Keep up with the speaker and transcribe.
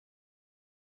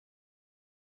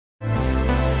Hello,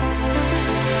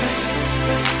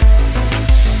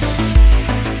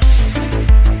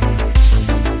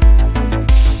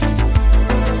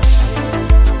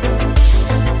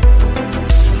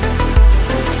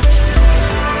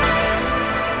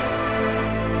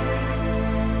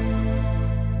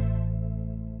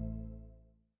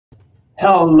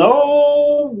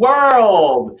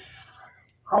 world!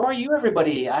 How are you,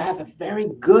 everybody? I have a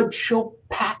very good show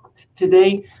packed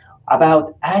today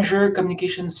about Azure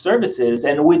Communication Services.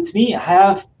 And with me, I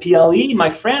have PLE, my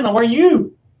friend. How are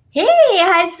you? Hey,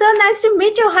 hi, so nice to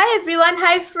meet you. Hi, everyone.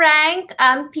 Hi, Frank.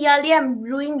 I'm PLE. I'm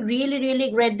doing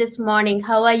really great this morning.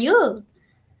 How are you?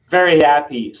 Very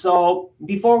happy. So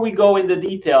before we go into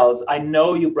details, I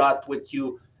know you brought with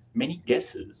you many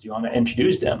guesses. You want to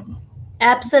introduce them?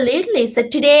 Absolutely. So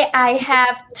today I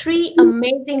have three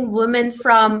amazing women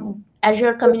from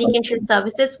Azure Communication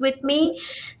Services with me.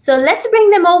 So let's bring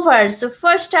them over. So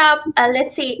first up,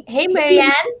 let's see. Hey,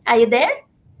 Marianne, are you there?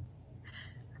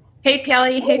 Hey,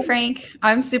 PLE. Hey, Frank.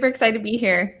 I'm super excited to be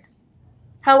here.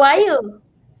 How are you?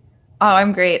 Oh,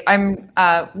 I'm great. I'm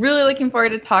really looking forward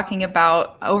to talking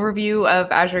about overview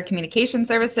of Azure Communication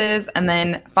Services. And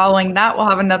then following that, we'll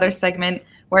have another segment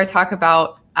where I talk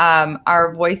about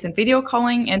our voice and video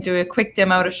calling and do a quick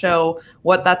demo to show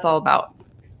what that's all about.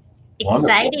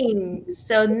 Exciting. Wonderful.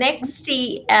 So next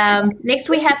we have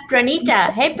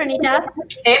Pranita. Hey, Pranita.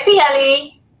 Hey,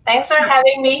 PLE. Thanks for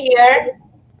having me here.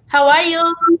 How are you?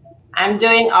 I'm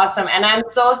doing awesome, and I'm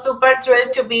so super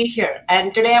thrilled to be here.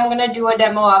 And today I'm going to do a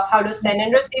demo of how to send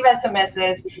and receive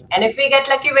SMSs. And if we get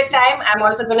lucky with time, I'm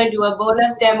also going to do a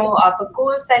bonus demo of a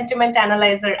cool sentiment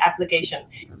analyzer application.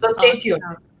 So stay tuned.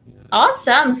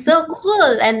 Awesome. So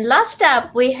cool. And last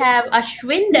up, we have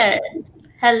Ashwinder.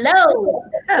 Hello.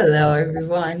 Hello,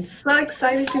 everyone. So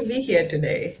excited to be here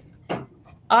today.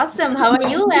 Awesome. How are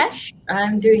you, Ash?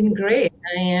 I'm doing great.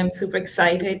 I am super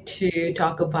excited to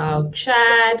talk about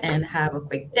chat and have a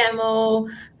quick demo.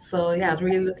 So yeah,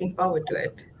 really looking forward to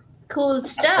it. Cool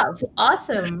stuff.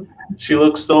 Awesome. She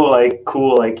looks so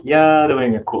cool,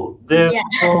 doing a cool demo.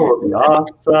 Would be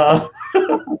awesome.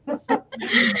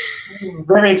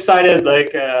 Very excited.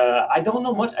 I don't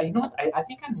know much. I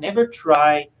think I never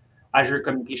tried Azure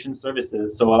Communication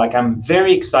Services. So I'm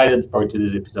very excited for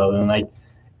today's episode. And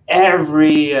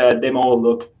every demo will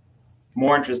look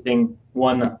more interesting,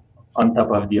 one on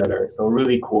top of the other. So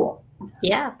really cool.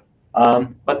 Yeah.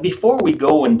 But before we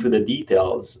go into the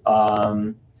details,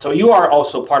 so you are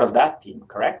also part of that team,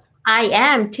 correct? I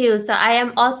am too. So I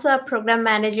am also a program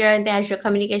manager in the Azure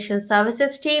Communication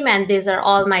Services team, and these are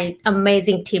all my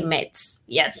amazing teammates.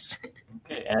 Yes.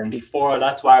 Okay. And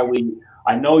that's why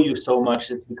I know you so much.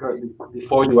 It's because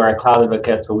before you were a cloud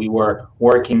advocate, so we were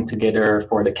working together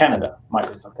for the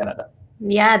Microsoft Canada.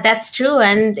 Yeah, that's true.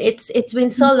 And it's been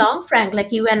so long, Frank.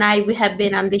 You and I, we have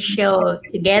been on this show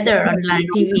together on Learn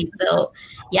TV. So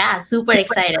yeah, super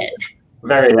excited.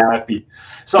 Very happy.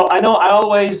 So I know I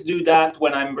always do that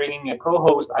when I'm bringing a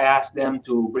co-host. I ask them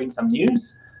to bring some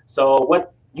news. So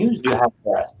what news do you have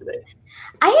for us today?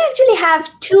 I actually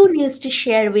have two news to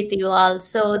share with you all.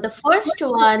 So the first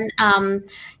one,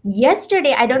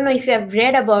 yesterday, I don't know if you have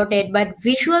read about it, but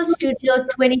Visual Studio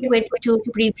 2022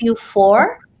 Preview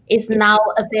 4 is now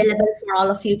available for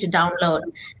all of you to download.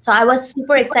 So I was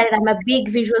super excited. I'm a big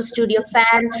Visual Studio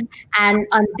fan. And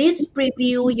on this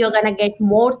preview, you're going to get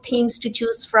more themes to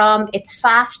choose from. It's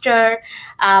faster.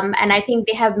 And I think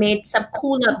they have made some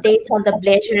cool updates on the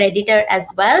Blazor editor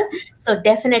as well. So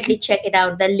definitely check it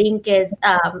out. The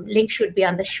link should be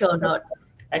on the show note.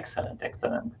 Excellent.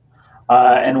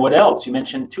 And what else? You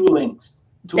mentioned two links.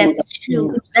 That's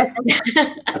true.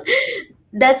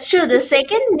 That's true. The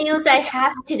second news I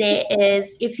have today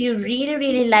is if you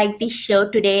really like this show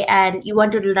today and you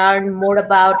want to learn more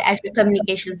about Azure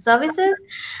Communication Services,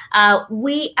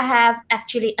 we have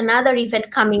actually another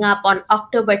event coming up on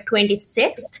October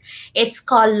 26th. It's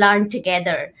called Learn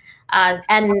Together.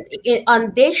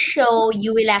 On this show,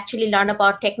 you will actually learn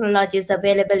about technologies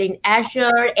available in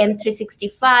Azure,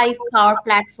 M365, Power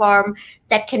Platform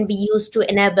that can be used to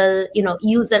enable,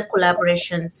 user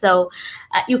collaboration. So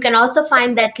you can also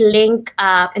find that link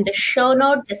in the show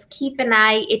note. Just keep an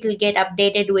eye. It will get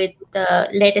updated with the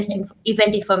latest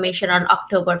event information on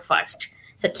October 1st.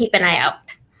 So keep an eye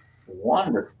out.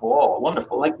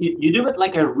 Wonderful. You do it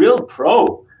like a real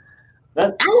pro. I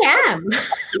am.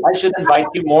 I should invite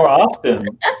you more often.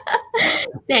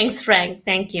 Thanks, Frank.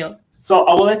 Thank you. So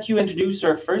I will let you introduce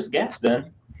our first guest then.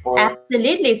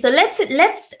 Absolutely. So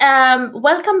let's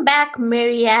welcome back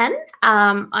Marianne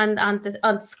on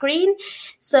the screen.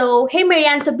 So hey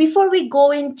Marianne, so before we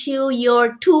go into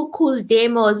your two cool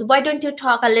demos, why don't you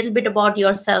talk a little bit about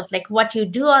yourself, like what you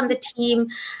do on the team,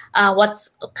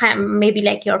 what's maybe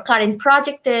like your current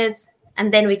project is,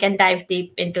 and then we can dive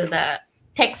deep into the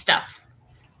tech stuff.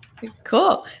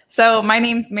 Cool. So my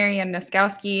name's Marianne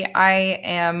Noskowski. I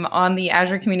am on the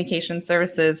Azure Communication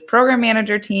Services Program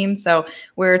Manager team. So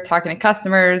we're talking to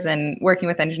customers and working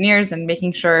with engineers and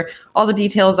making sure all the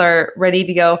details are ready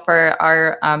to go for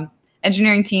our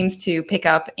engineering teams to pick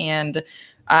up and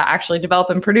actually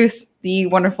develop and produce the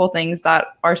wonderful things that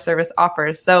our service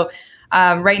offers. So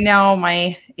right now,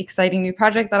 my exciting new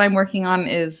project that I'm working on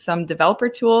is some developer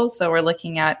tools. So we're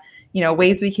looking at,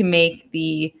 ways we can make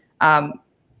the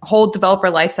whole developer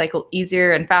lifecycle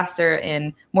easier and faster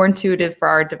and more intuitive for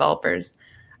our developers.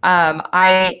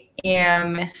 I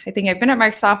think I've been at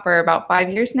Microsoft for about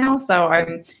 5 years now. So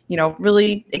I'm,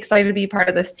 really excited to be part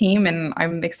of this team, and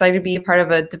I'm excited to be a part of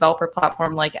a developer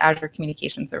platform like Azure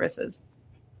Communication Services.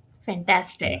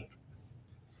 Fantastic.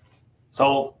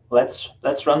 So let's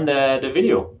run the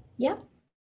video. Yeah.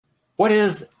 What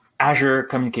is Azure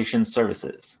Communication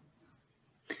Services?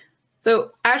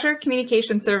 So Azure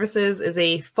Communication Services is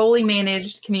a fully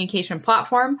managed communication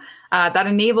platform that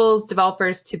enables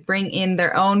developers to bring in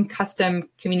their own custom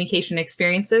communication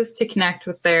experiences to connect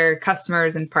with their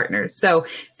customers and partners. So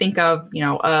think of,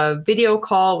 a video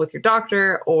call with your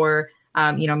doctor, or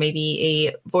maybe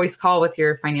a voice call with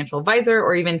your financial advisor,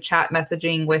 or even chat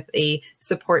messaging with a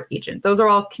support agent. Those are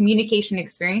all communication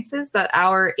experiences that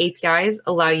our APIs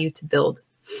allow you to build.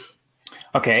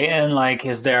 Okay, and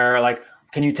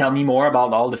can you tell me more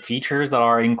about all the features that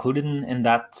are included in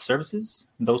those services?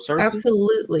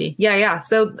 Absolutely. Yeah.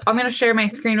 So I'm going to share my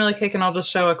screen really quick, and I'll just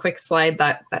show a quick slide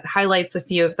that highlights a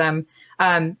few of them.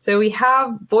 So we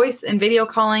have voice and video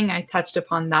calling. I touched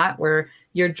upon that, where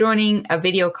you're joining a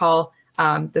video call.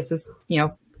 This is,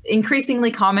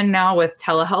 increasingly common now with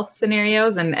telehealth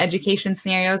scenarios and education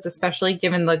scenarios, especially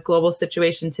given the global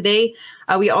situation today.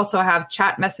 We also have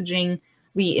chat messaging.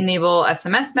 We enable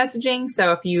SMS messaging.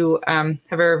 So if you have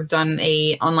ever done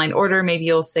an online order, maybe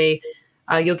you'll say,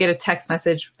 you'll get a text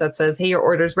message that says, hey, your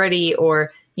order's ready,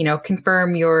 or,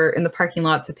 confirm you're in the parking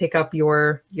lot to pick up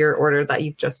your order that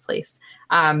you've just placed.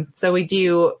 So we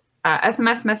do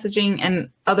SMS messaging and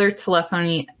other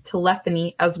telephony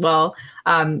as well.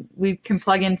 We can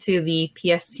plug into the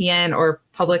PSTN or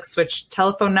public switch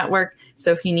telephone network.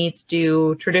 So if you need to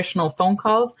do traditional phone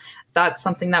calls, that's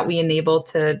something that we enable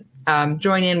to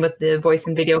join in with the voice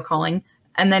and video calling.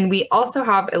 And then we also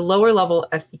have a lower level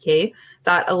SDK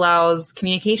that allows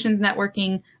communications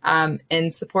networking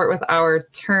and support with our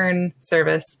Turn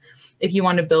service if you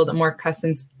want to build a more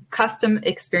custom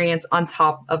experience on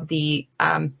top of the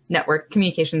network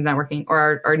communications networking,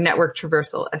 or our network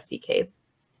traversal SDK.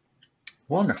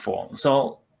 Wonderful.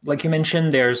 So like you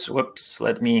mentioned,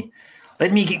 let me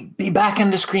be back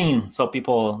on the screen so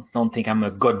people don't think I'm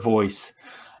a good voice.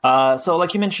 So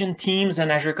like you mentioned, Teams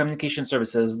and Azure Communication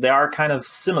Services, they are kind of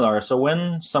similar. So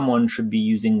when someone should be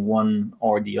using one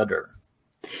or the other?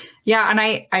 Yeah, and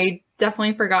I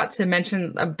definitely forgot to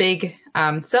mention a big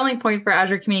selling point for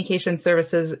Azure Communication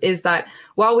Services is that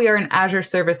while we are an Azure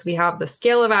service, we have the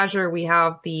scale of Azure, we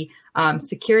have the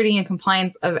security and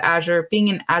compliance of Azure, being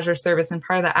an Azure service and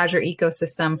part of the Azure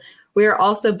ecosystem. We are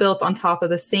also built on top of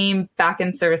the same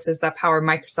backend services that power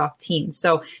Microsoft Teams.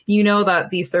 So you know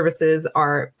that these services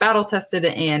are battle tested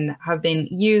and have been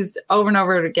used over and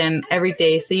over again every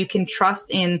day. So you can trust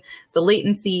in the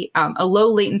latency, a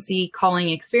low latency calling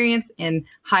experience and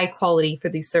high quality for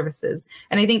these services.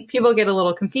 And I think people get a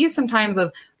little confused sometimes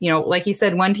of, like you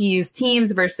said, when to use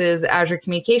Teams versus Azure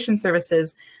Communication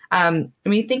Services. When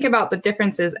you think about the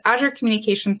differences, Azure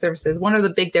Communication Services, one of the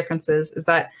big differences is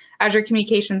that Azure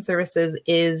Communication Services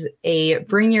is a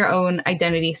bring your own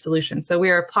identity solution. So we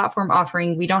are a platform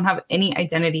offering. We don't have any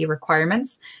identity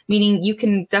requirements, meaning you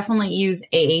can definitely use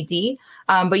AAD,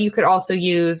 but you could also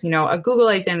use, a Google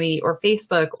identity or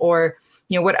Facebook or,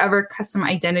 whatever custom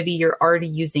identity you're already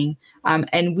using.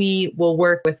 And we will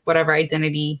work with whatever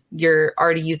identity you're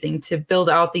already using to build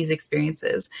out these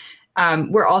experiences.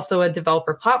 We're also a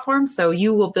developer platform, so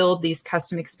you will build these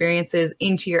custom experiences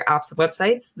into your apps and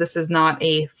websites. This is not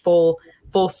a full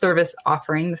service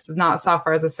offering. This is not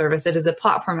software as a service. It is a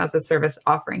platform as a service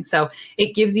offering. So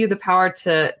it gives you the power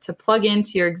to plug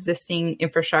into your existing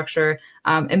infrastructure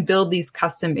and build these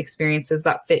custom experiences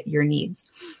that fit your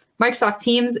needs. Microsoft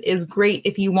Teams is great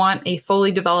if you want a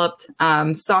fully developed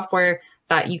software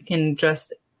that you can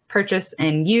just purchase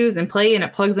and use and play, and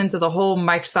it plugs into the whole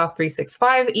Microsoft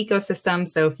 365 ecosystem.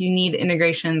 So if you need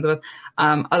integrations with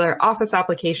other Office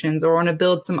applications or want to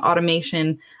build some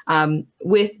automation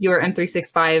with your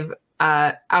M365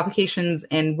 applications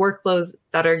and workflows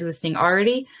that are existing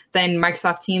already, then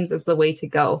Microsoft Teams is the way to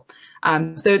go.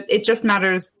 So it just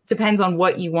depends on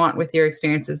what you want with your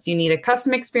experiences. Do you need a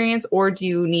custom experience, or do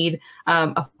you need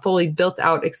a fully built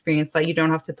out experience that you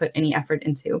don't have to put any effort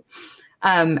into?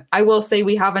 I will say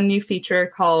we have a new feature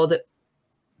called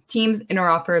Teams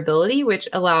interoperability, which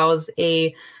allows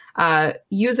a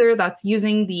user that's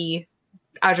using the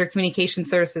Azure Communication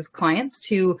Services clients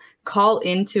to call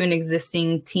into an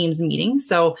existing Teams meeting.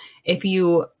 So if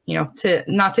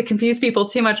not to confuse people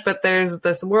too much, but there's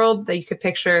this world that you could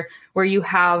picture where you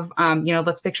have,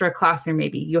 let's picture a classroom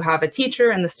maybe. You have a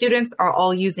teacher and the students are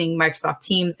all using Microsoft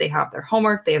Teams. They have their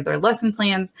homework, they have their lesson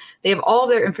plans, they have all of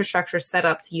their infrastructure set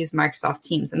up to use Microsoft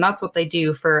Teams. And that's what they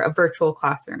do for a virtual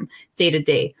classroom day to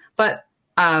day. But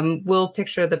we'll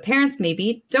picture the parents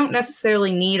maybe don't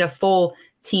necessarily need a full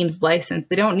Teams license.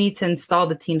 They don't need to install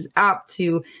the Teams app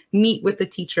to meet with the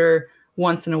teacher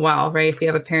once in a while, right? If we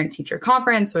have a parent-teacher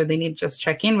conference or they need to just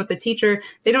check in with the teacher,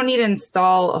 they don't need to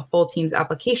install a full Teams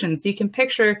application. So you can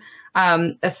picture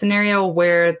a scenario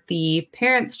where the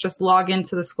parents just log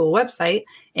into the school website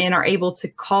and are able to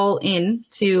call in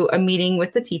to a meeting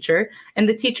with the teacher, and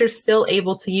the teacher's still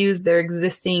able to use their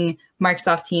existing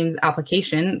Microsoft Teams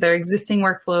application, their existing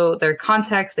workflow, their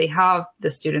context. They have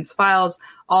the students' files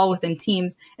all within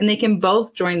Teams, and they can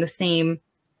both join the same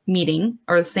meeting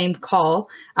or the same call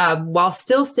while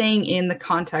still staying in the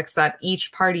context that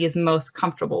each party is most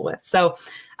comfortable with. So,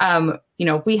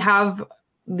 we have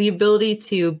the ability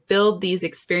to build these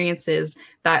experiences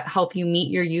that help you meet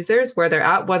your users where they're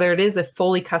at, whether it is a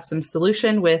fully custom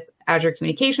solution with Azure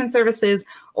Communication Services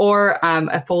or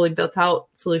a fully built out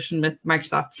solution with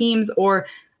Microsoft Teams, or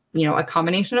a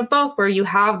combination of both where you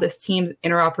have this Teams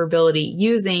interoperability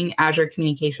using Azure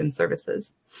Communication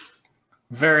Services.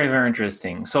 Very, very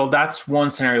interesting. So that's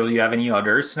one scenario. Do you have any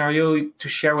other scenario to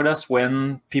share with us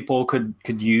when people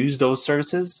could use those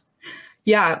services?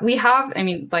 Yeah, we have. I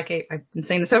mean, like I've been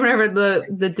saying this over and over,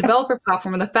 the developer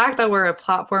platform, and the fact that we're a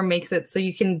platform makes it so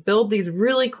you can build these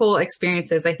really cool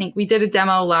experiences. I think we did a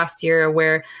demo last year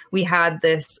where we had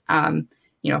this,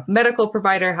 medical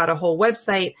provider had a whole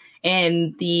website,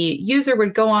 and the user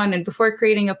would go on, and before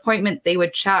creating an appointment, they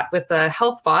would chat with a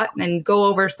health bot and go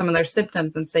over some of their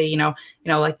symptoms and say,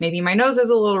 like maybe my nose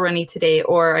is a little runny today,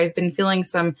 or I've been feeling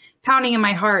some pounding in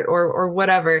my heart, or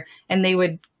whatever. And they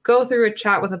would go through a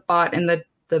chat with a bot, and the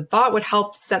bot would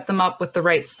help set them up with the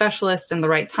right specialist and the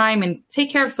right time and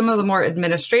take care of some of the more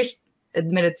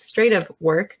administrative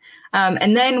work.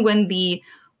 And then when the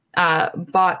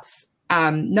bot's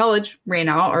knowledge ran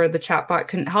out, or the chat bot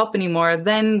couldn't help anymore,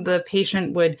 then the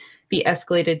patient would be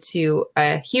escalated to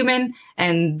a human,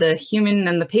 and the human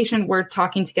and the patient were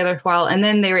talking together for a while, and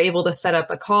then they were able to set up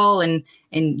a call and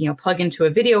plug into a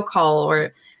video call,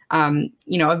 or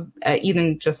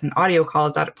even just an audio call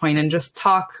at that point, and just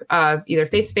talk either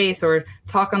face-to-face or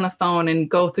talk on the phone and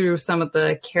go through some of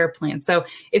the care plans. So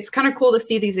it's kind of cool to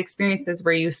see these experiences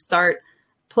where you start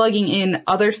plugging in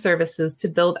other services to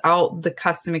build out the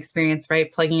custom experience,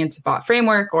 right? Plugging into Bot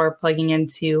Framework or plugging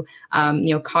into,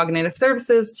 cognitive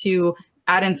services to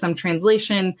add in some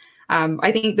translation.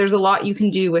 I think there's a lot you can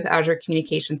do with Azure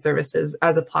Communication Services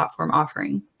as a platform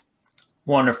offering.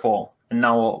 Wonderful. And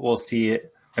now we'll see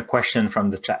a question from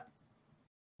the chat.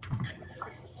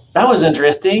 That was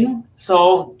interesting.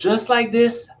 So just like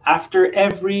this, after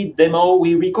every demo,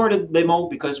 we recorded demo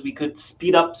because we could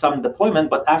speed up some deployment,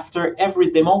 but after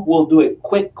every demo, we'll do a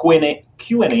quick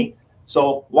Q&A.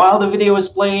 So while the video is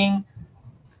playing,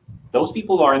 those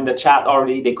people are in the chat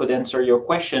already, they could answer your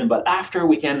question, but after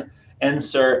we can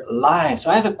answer live.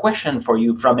 So I have a question for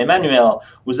you from Emmanuel,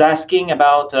 who's asking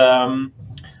about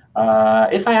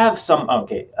if I have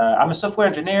I'm a software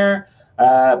engineer,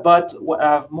 but I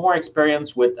have more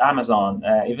experience with Amazon,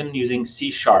 even using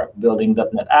C#, building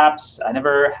 .NET apps. I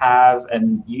never have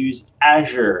and used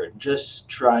Azure, just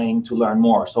trying to learn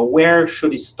more. So where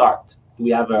should he start? Do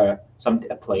we have a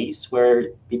place where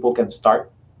people can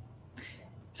start?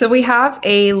 So we have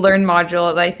a Learn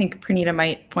module that I think Pranita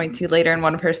might point to later in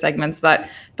one of her segments that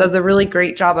does a really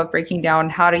great job of breaking down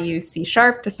how to use C#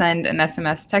 to send an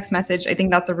SMS text message. I think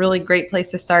that's a really great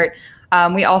place to start.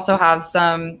 We also have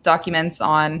some documents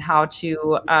on how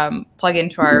to plug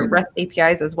into our REST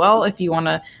APIs as well, if you want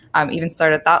to even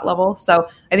start at that level. So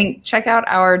I think check out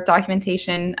our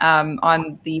documentation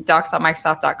on the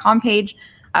docs.microsoft.com page.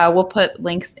 We'll put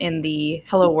links in the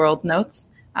Hello World notes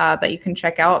that you can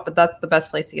check out, but that's the best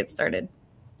place to get started.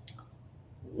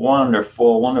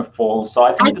 Wonderful, wonderful. So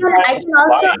I think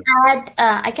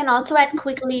I can also add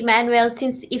quickly, Manuel,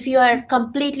 since if you are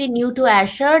completely new to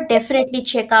Azure, definitely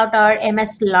check out our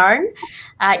MS Learn.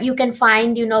 You can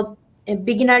find, a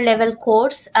beginner level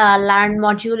course, Learn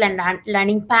module and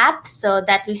learning path. So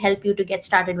that will help you to get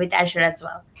started with Azure as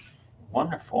well.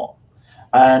 Wonderful.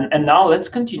 And now let's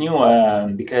continue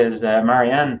because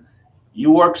Marianne,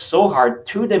 you worked so hard,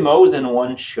 2 demos in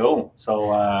one show.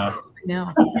 So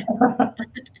No.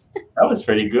 that was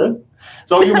pretty good.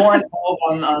 So you're more involved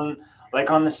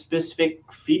on the specific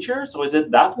feature. So is it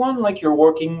that one like you're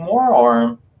working more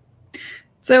or?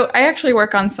 So I actually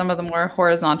work on some of the more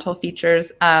horizontal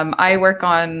features. I work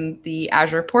on the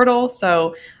Azure portal.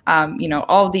 So,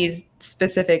 all of these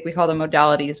specific, we call them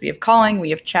modalities. We have calling,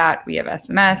 we have chat, we have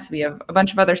SMS, we have a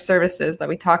bunch of other services that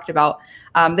we talked about.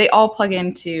 They all plug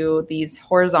into these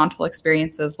horizontal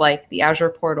experiences like the Azure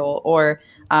portal or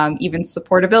even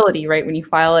supportability, right? When you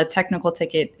file a technical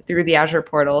ticket through the Azure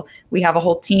portal, we have a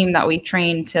whole team that we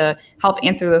train to help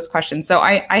answer those questions. So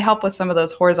I help with some of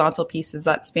those horizontal pieces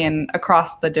that span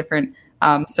across the different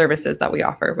services that we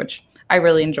offer, which I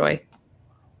really enjoy.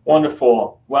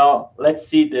 Wonderful. Well, let's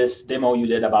see this demo you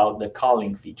did about the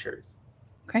calling features.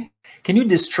 Okay. Can you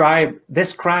describe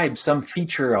some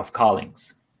feature of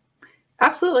callings?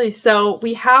 Absolutely. So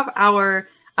we have our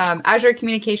Azure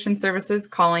Communication Services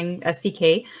calling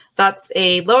SDK. That's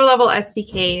a lower level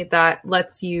SDK that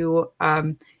lets you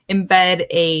embed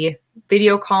a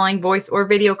video calling, voice or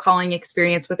video calling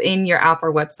experience within your app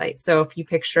or website. So if you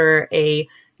picture a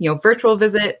virtual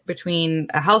visit between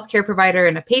a healthcare provider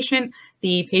and a patient,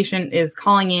 the patient is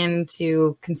calling in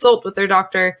to consult with their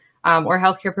doctor or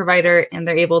healthcare provider, and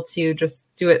they're able to just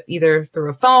do it either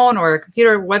through a phone or a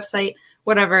computer, website,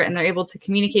 whatever, and they're able to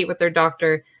communicate with their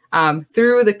doctor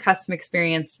through the custom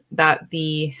experience that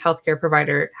the healthcare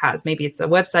provider has. Maybe it's a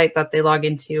website that they log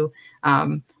into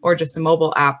or just a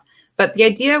mobile app. But the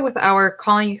idea with our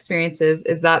calling experiences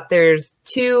is that there's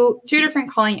two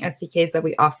different calling SDKs that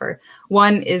we offer.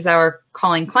 One is our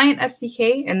calling client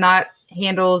SDK, and that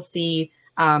handles the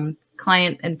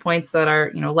client endpoints that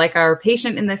are, like our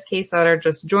patient in this case, that are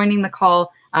just joining the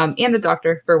call, and the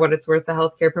doctor, for what it's worth, the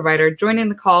healthcare provider joining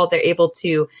the call. They're able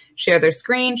to share their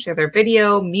screen, share their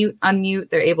video, mute,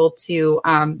 unmute. They're able to,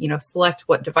 select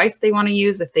what device they want to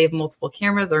use if they have multiple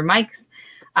cameras or mics.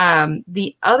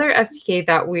 The other SDK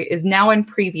that is now in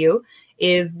preview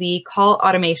is the Call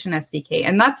Automation SDK,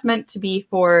 and that's meant to be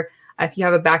for if you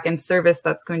have a backend service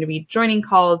that's going to be joining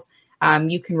calls.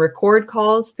 You can record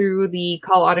calls through the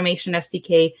Call Automation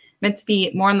SDK, meant to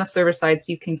be more on the server side,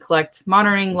 so you can collect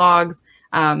monitoring logs,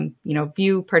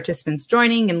 view participants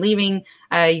joining and leaving.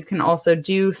 You can also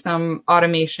do some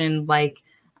automation like,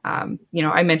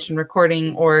 I mentioned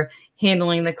recording or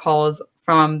handling the calls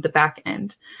from the back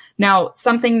end. Now,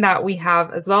 something that we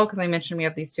have as well, because I mentioned we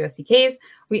have these two SDKs,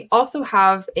 we also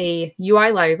have a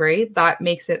UI library that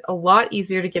makes it a lot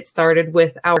easier to get started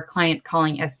with our client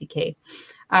calling SDK.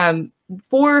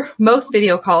 For most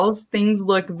video calls, things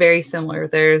look very similar.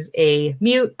 There's a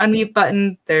mute, unmute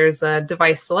button. There's a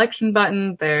device selection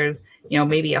button. There's,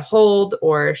 maybe a hold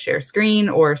or share screen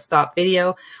or stop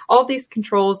video. All these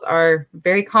controls are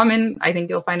very common. I think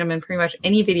you'll find them in pretty much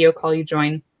any video call you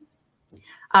join.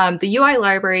 The UI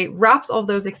library wraps all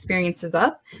those experiences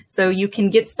up, so you can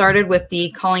get started with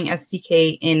the calling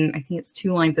SDK in, I think it's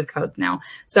 2 lines of code now.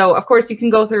 So of course you can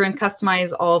go through and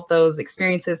customize all of those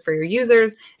experiences for your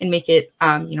users and make it,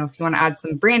 if you want to add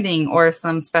some branding or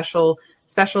some special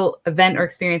event or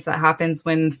experience that happens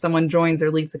when someone joins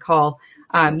or leaves a call,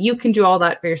 you can do all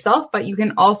that for yourself, but you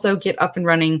can also get up and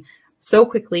running so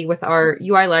quickly with our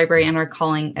UI library and our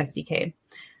calling SDK.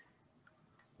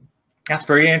 That's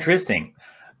very interesting.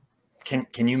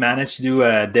 Can you manage to do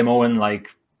a demo in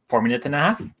like 4.5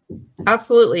 minutes?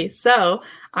 Absolutely. So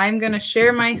I'm going to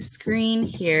share my screen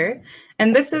here.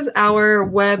 And this is our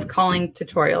web calling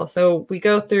tutorial. So we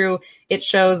go through, it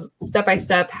shows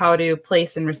step-by-step how to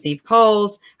place and receive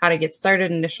calls, how to get started,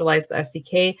 initialize the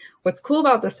SDK. What's cool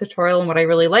about this tutorial and what I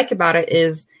really like about it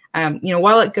is,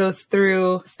 while it goes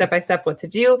through step-by-step what to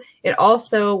do, it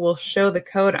also will show the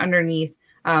code underneath.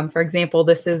 For example,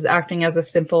 this is acting as a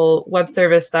simple web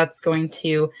service that's going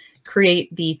to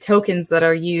create the tokens that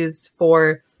are used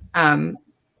for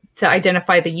to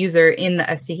identify the user in the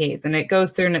SDKs. And it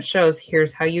goes through and it shows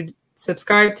here's how you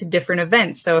subscribe to different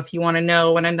events. So if you want to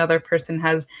know when another person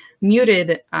has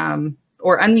muted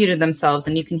or unmuted themselves,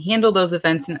 and you can handle those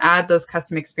events and add those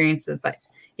custom experiences that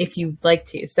if you'd like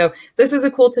to. So this is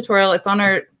a cool tutorial. It's on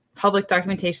our public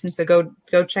documentation, so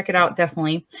go check it out,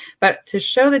 definitely. But to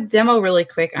show the demo really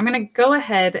quick, I'm going to go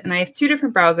ahead, and I have 2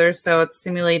 different browsers, so it's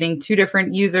simulating 2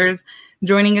 different users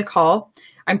joining a call.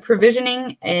 I'm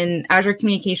provisioning an Azure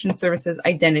Communication Services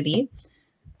identity.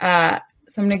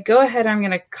 So I'm going to go ahead. I'm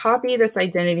going to copy this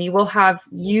identity. We'll have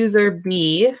user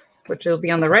B, which will be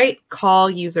on the right, call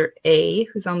user A,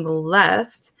 who's on the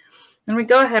left. Then we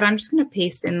go ahead. I'm just going to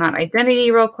paste in that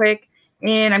identity real quick,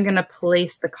 and I'm going to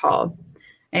place the call.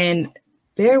 And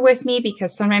bear with me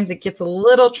because sometimes it gets a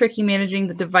little tricky managing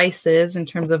the devices in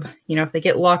terms of, if they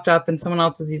get locked up and someone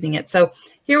else is using it. So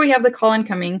here we have the call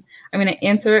incoming. I'm going to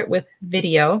answer it with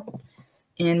video,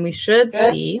 and we should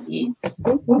see.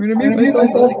 We're going to mute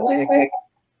myself quick.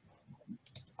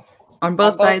 On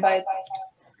both sides.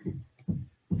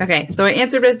 Okay, so I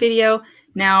answered with video.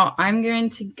 Now I'm going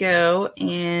to go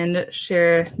and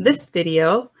share this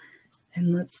video,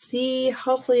 and let's see.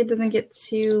 Hopefully it doesn't get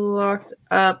too locked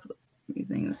up. I'm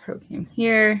using the ProCam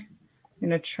here. I'm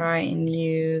going to try and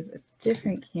use a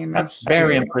different camera. That's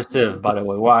very impressive, by the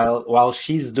way. While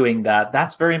she's doing that,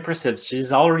 that's very impressive.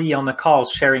 She's already on the call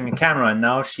sharing a camera, and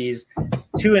now she's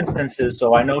 2 instances.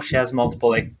 So I know she has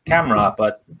multiple camera,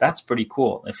 but that's pretty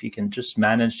cool. If you can just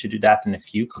manage to do that in a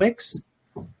few clicks,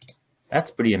 that's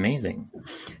pretty amazing.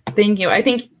 Thank you. I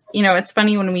think, it's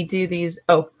funny when we do these.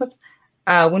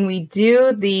 When we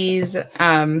do these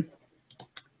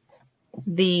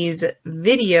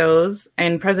videos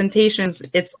and presentations,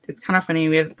 it's kind of funny.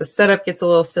 The setup gets a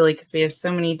little silly because we have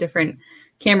so many different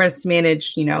cameras to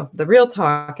manage, the real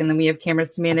talk, and then we have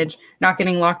cameras to manage not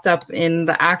getting locked up in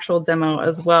the actual demo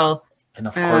as well. And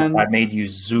of course, I made you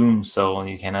zoom so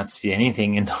you cannot see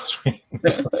anything in those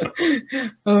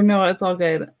videos. Oh no, it's all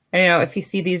good. If you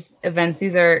see these events,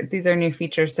 these are new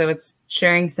features. So it's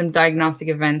sharing some diagnostic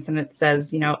events, and it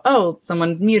says,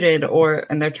 someone's muted,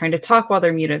 and they're trying to talk while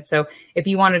they're muted. So if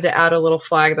you wanted to add a little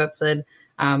flag that said,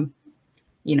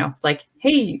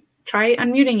 hey, try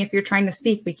unmuting if you're trying to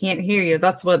speak, we can't hear you.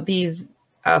 That's what these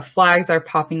flags are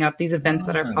popping up. These events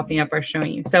that are popping up are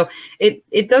showing you. So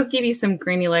it does give you some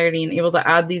granularity and able to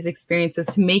add these experiences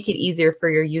to make it easier for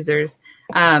your users.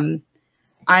 I'm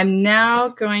now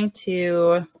going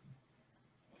to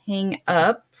hang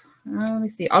up. Let me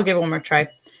see. I'll give it one more try.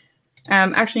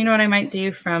 Actually, what I might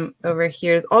do from over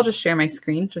here is I'll just share my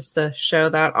screen just to show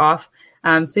that off.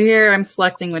 So here I'm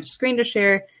selecting which screen to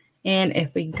share. And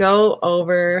if we go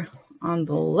over on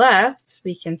the left,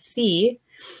 we can see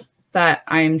that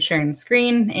I'm sharing the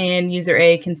screen, and user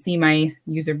A can see my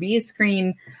user B's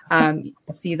screen. You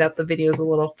can see that the video is a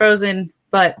little frozen,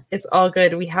 but it's all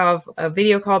good. We have a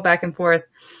video call back and forth.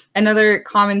 Another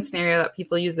common scenario that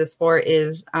people use this for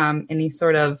is any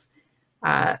sort of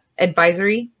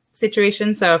advisory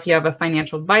situation. So if you have a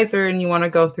financial advisor and you want to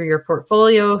go through your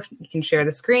portfolio, you can share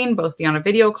the screen, both be on a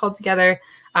video call together,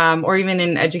 or even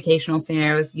in educational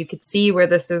scenarios. You could see where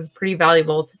this is pretty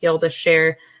valuable to be able to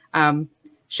share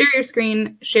your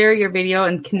screen, share your video,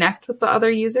 and connect with the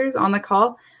other users on the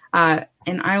call.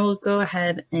 And I will go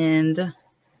ahead and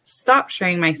stop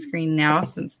sharing my screen now,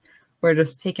 since we're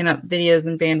just taking up videos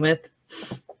and bandwidth,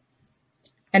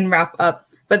 and wrap up.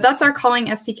 But that's our calling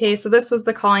SDK. So this was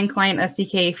the calling client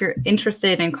SDK. If you're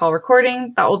interested in call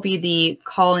recording, that will be the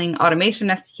calling automation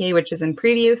SDK, which is in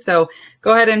preview. So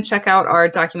go ahead and check out our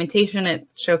documentation. It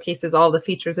showcases all the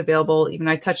features available. Even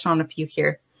I touched on a few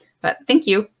here, but thank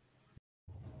you.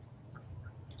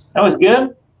 That was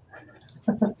good.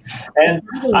 And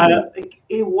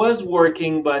it was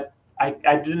working, but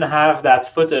I didn't have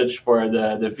that footage for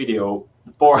the video.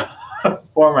 Poor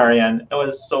Marianne. I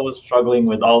was so struggling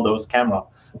with all those cameras.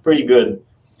 Pretty good.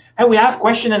 And we have a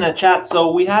question in the chat.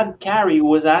 So we had Carrie who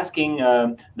was asking,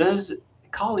 does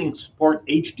calling support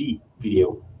HD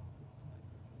video?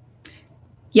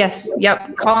 Yes.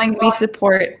 Yep. Calling we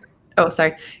support. Oh,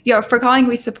 sorry. Yeah, for calling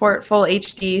we support full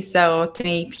HD, so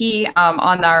 1080p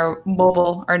on our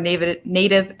mobile, our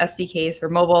native SDKs for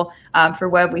mobile. For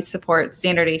web, we support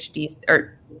standard HD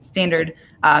or standard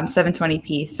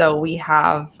 720p. So we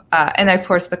have, and of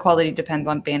course, the quality depends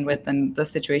on bandwidth and the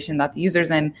situation that the user's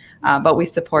in, but we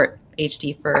support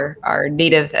HD for our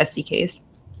native SDKs.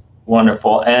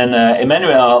 Wonderful. And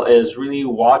Emmanuel is really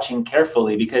watching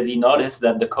carefully because he noticed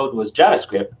that the code was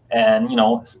JavaScript. And,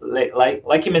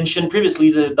 like you mentioned previously,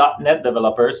 he's a .NET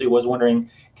developer. So he was wondering,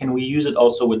 can we use it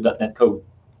also with .NET code?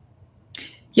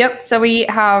 Yep. So we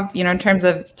have, in terms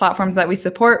of platforms that we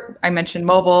support, I mentioned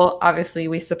mobile. Obviously,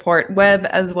 we support web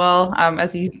as well,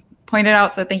 as you pointed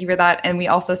out. So thank you for that. And we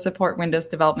also support Windows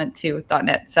development too with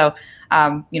 .NET. So,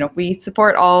 we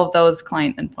support all of those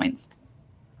client endpoints.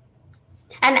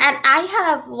 And I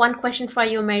have one question for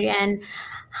you, Marianne.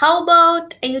 How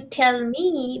about you tell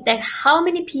me that how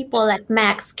many people at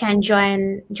max can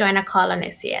join a call on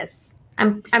SES?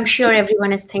 I'm sure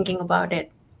everyone is thinking about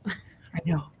it. I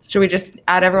know. Should we just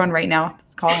add everyone right now?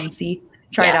 Let's call and see.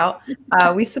 Try it out.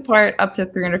 We support up to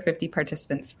 350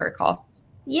 participants per call.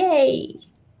 Yay.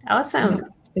 Awesome.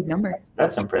 It's a big number.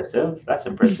 That's impressive.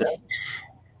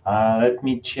 Let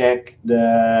me check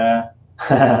the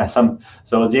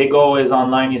so Diego is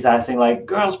online. He's asking like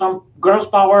girls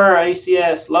power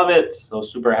ACS, love it. So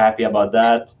super happy about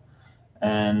that.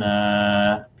 And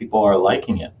people are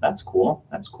liking it. That's cool.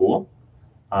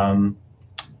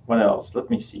 What else? Let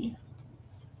me see.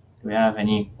 Do we have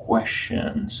any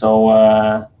questions? So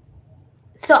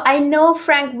I know,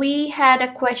 Frank, we had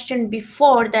a question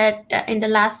before that in the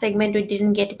last segment we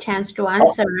didn't get a chance to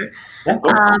answer.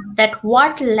 That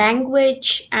what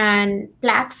language and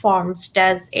platforms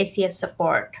does ACS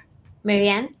support?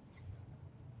 Marianne?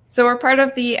 So we're part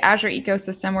of the Azure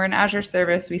ecosystem. We're an Azure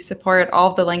service. We support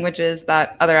all of the languages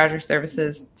that other Azure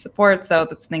services support. So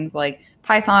that's things like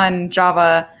Python,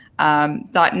 Java,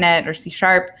 .NET, or C#.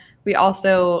 We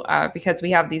also, because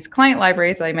we have these client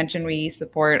libraries, I mentioned, we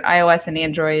support iOS and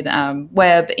Android,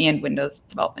 web, and Windows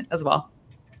development as well.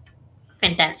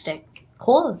 Fantastic.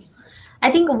 Cool. I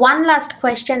think one last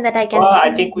question that I can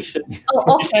I think we should.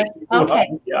 Oh, okay.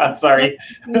 Yeah, I'm sorry.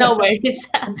 No worries.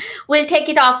 We'll take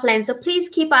it offline. So please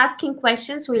keep asking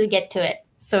questions. We'll get to it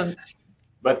soon.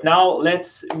 But now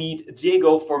let's meet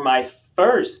Diego for my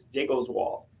first Diego's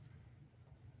Wall.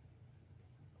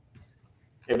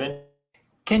 Evan?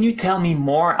 Can you tell me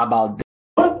more about this?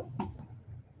 What?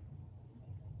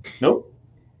 Nope.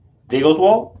 Diego's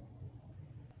Wall?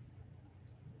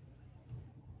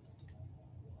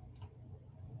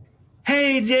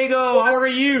 Hey, Diego, how are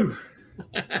you?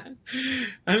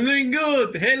 I'm doing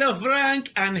good. Hello,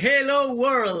 Frank, and hello,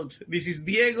 world. This is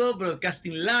Diego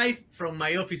broadcasting live from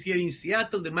my office here in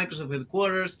Seattle, the Microsoft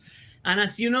headquarters. And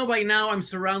as you know by now, I'm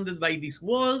surrounded by these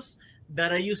walls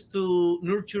that I used to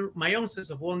nurture my own sense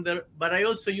of wonder, but I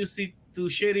also use it to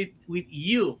share it with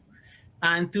you.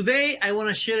 And today I want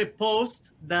to share a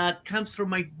post that comes from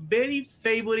my very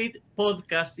favorite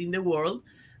podcast in the world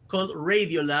called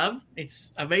Radiolab.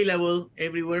 It's available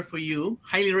everywhere for you.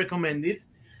 Highly recommend it.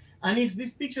 And it's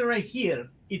this picture right here.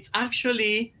 It's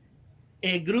actually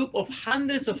a group of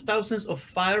hundreds of thousands of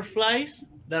fireflies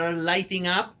that are lighting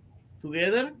up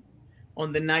together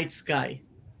on the night sky.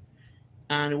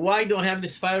 And why do I have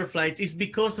these fireflies? It's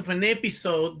because of an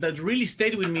episode that really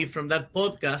stayed with me from that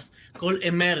podcast called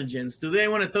Emergence. Today, I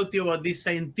want to talk to you about this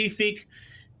scientific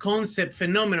concept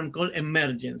phenomenon called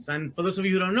emergence. And for those of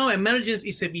you who don't know, emergence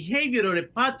is a behavior or a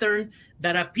pattern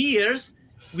that appears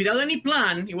without any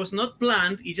plan. It was not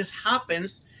planned. It just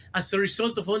happens as a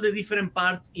result of all the different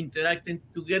parts interacting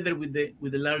together with the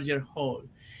larger whole.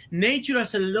 Nature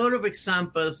has a lot of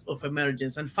examples of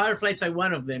emergence, and fireflies are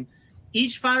one of them.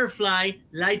 Each firefly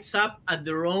lights up at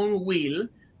their own will,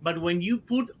 but when you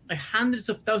put hundreds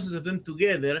of thousands of them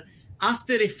together,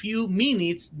 after a few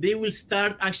minutes, they will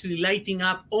start actually lighting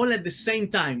up all at the same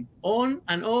time, on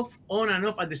and off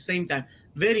at the same time.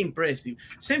 Very impressive.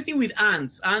 Same thing with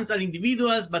ants. Ants are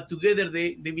individuals, but together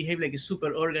they behave like a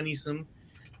super organism.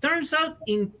 Turns out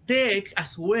in tech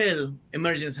as well,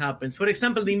 emergence happens. For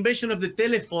example, the invention of the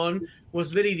telephone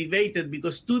was very debated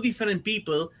because two different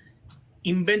people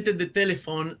invented the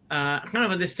telephone kind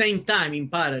of at the same time in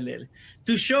parallel.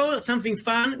 To show something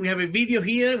fun, we have a video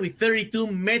here with 32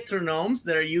 metronomes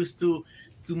that are used to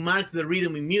mark the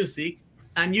rhythm in music.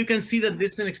 And you can see that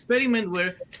there's an experiment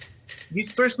where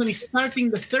this person is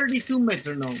starting the 32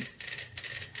 metronomes.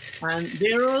 And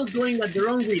they're all going at their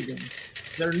own rhythm.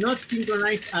 They're not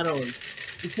synchronized at all.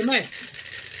 It's a mess.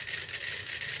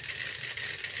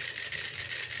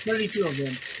 32 of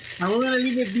them. And we're going to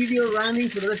leave the video running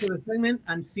for the rest of the segment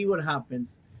and see what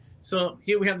happens. So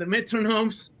here we have the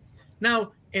metronomes.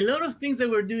 Now, a lot of things that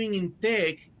we're doing in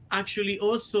tech actually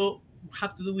also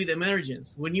have to do with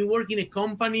emergence. When you work in a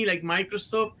company like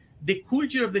Microsoft, the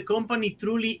culture of the company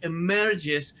truly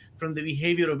emerges from the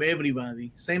behavior of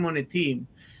everybody. Same on a team.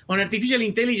 On artificial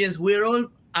intelligence, we're all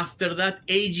after that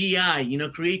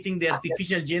AGI, creating the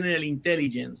artificial general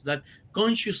intelligence, that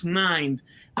conscious mind.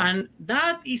 And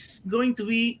that is going to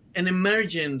be an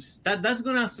emergence. That's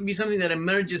going to be something that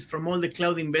emerges from all the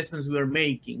cloud investments we are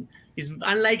making. It's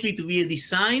unlikely to be a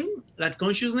design, that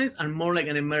consciousness, and more like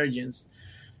an emergence.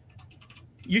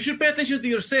 You should pay attention to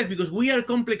yourself because we are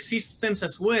complex systems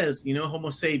as well, Homo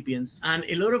sapiens. And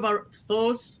a lot of our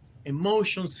thoughts,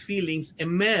 emotions, feelings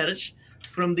emerge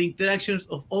from the interactions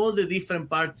of all the different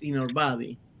parts in our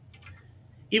body.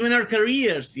 Even our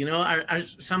careers, are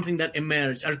something that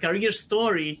emerge. Our career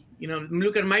story,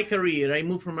 look at my career. I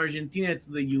moved from Argentina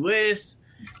to the US.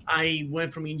 I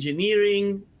went from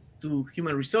engineering to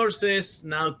human resources,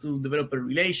 now to developer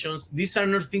relations. These are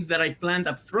not things that I planned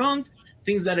up front,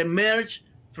 things that emerge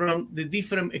from the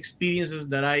different experiences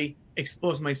that I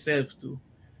expose myself to.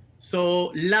 So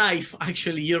life,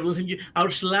 actually, our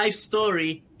life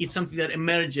story is something that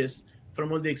emerges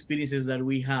from all the experiences that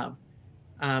we have.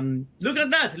 Look at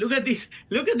that. Look at this.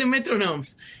 Look at the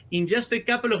metronomes. In just a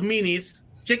couple of minutes,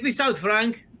 check this out,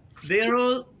 Frank. They're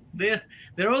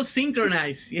all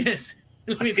synchronized. Yes.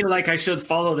 I feel like I should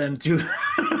follow them too.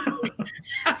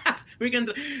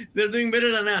 They're doing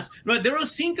better than us. But they're all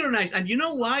synchronized. And you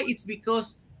know why? It's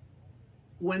because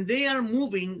when they are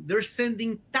moving, they're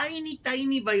sending tiny,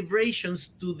 tiny vibrations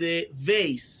to the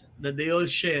vase that they all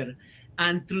share.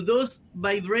 And through those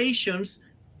vibrations,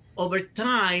 over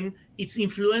time, it's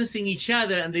influencing each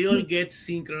other and they all get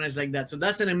synchronized like that. So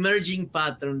that's an emerging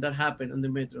pattern that happened on the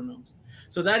metronomes.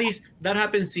 So that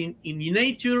happens in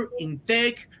nature, in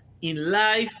tech, in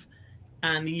life,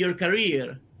 and in your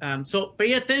career. So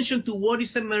pay attention to what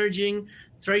is emerging,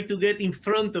 try to get in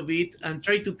front of it, and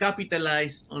try to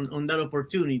capitalize on that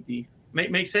opportunity.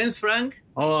 Make sense, Frank?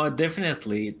 Oh,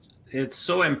 definitely. It's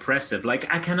so impressive. Like,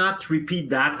 I cannot repeat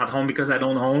that at home because I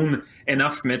don't own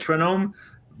enough metronome,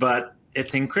 but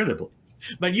it's incredible.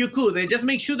 But you could. Just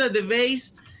make sure that the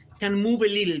vase can move a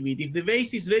little bit. If the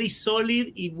vase is very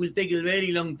solid, it will take a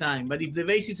very long time. But if the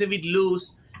vase is a bit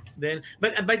loose, then...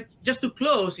 But just to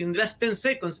close, in the last 10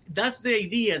 seconds, that's the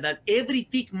idea that every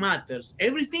tick matters.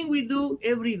 Everything we do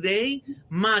every day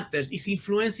matters. It's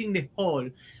influencing the whole.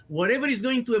 Whatever is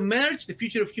going to emerge, the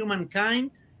future of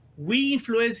humankind, we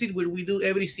influence it when we do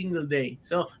every single day.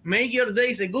 So make your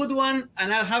days a good one,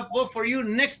 and I'll have both for you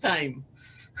next time.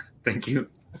 Thank you.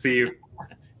 See you.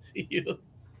 See you.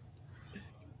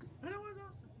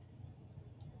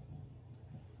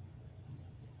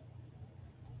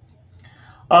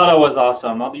 Oh, that was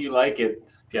awesome. How do you like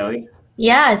it, Kelly?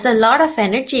 Yeah, it's a lot of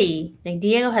energy. Like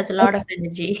Diego has a lot of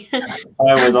energy.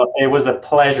 It was a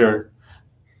pleasure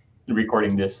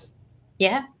recording this.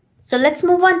 Yeah. So let's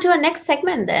move on to our next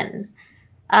segment then.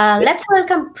 Let's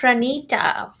welcome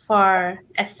Pranita for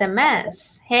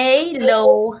SMS. Hey,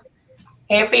 Lo.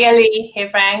 Hey, PLE. Hey,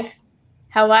 Frank.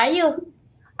 How are you?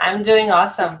 I'm doing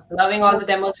awesome. Loving all the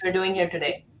demos we're doing here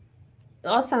today.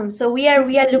 Awesome. So we are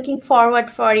looking forward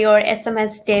for your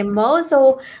SMS demo.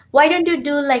 So why don't you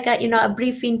do like a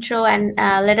brief intro and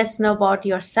let us know about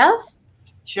yourself?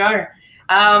 Sure.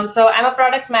 So I'm a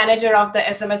product manager of the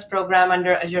SMS program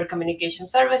under Azure Communication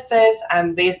Services.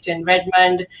 I'm based in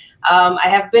Redmond. I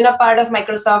have been a part of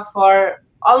Microsoft for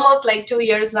almost like 2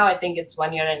 years now. I think it's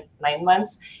 1 year and 9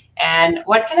 months. And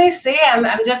what can I say? I'm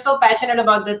just so passionate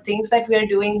about the things that we're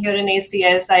doing here in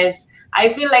ACS. I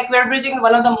feel like we're bridging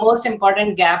one of the most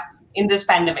important gap in this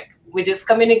pandemic, which is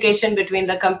communication between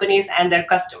the companies and their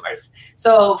customers.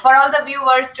 So for all the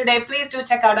viewers today, please do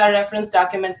check out our reference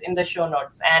documents in the show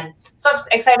notes. And so I'm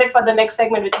excited for the next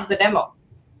segment, which is the demo.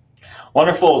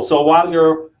 Wonderful. So while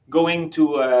you're going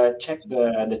to check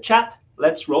the chat,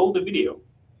 let's roll the video.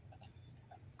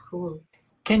 Cool.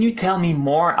 Can you tell me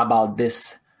more about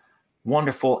this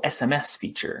wonderful SMS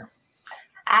feature?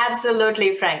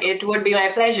 Absolutely, Frank. It would be my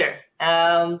pleasure.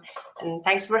 And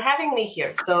thanks for having me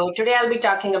here. So today I'll be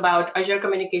talking about Azure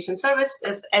Communication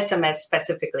Services, SMS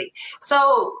specifically.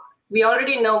 So we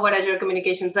already know what Azure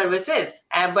Communication Service is,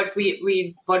 but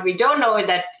what we don't know is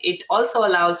that it also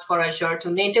allows for Azure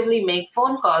to natively make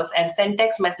phone calls and send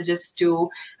text messages to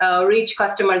reach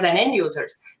customers and end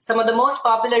users. Some of the most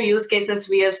popular use cases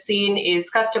we have seen is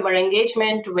customer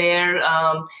engagement, where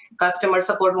customer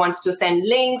support wants to send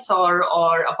links or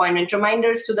appointment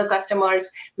reminders to the customers.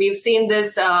 We've seen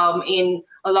this in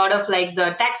a lot of like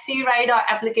the taxi ride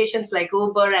applications like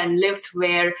Uber and Lyft,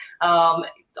 where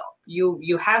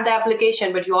you have the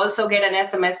application, but you also get an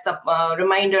SMS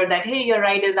reminder that, hey, your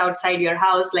ride is outside your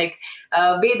house, like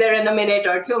be there in a minute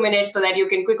or 2 minutes so that you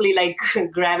can quickly like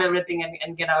grab everything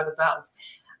and get out of the house.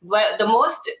 But the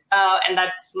most, and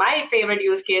that's my favorite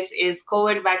use case, is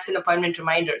COVID vaccine appointment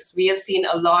reminders. We have seen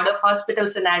a lot of hospital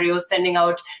scenarios sending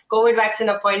out COVID vaccine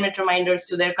appointment reminders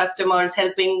to their customers,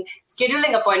 helping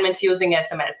scheduling appointments using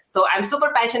SMS. So I'm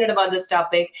super passionate about this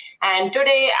topic. And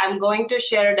today I'm going to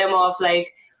share a demo of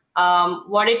like,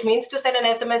 what it means to send an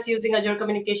SMS using Azure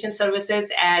Communication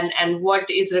Services and what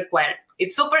is required.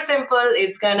 It's super simple.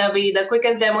 It's gonna be the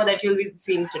quickest demo that you'll be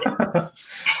seeing today.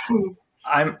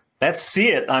 Let's see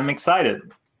it. I'm excited.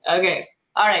 Okay.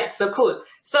 All right. So cool.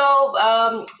 So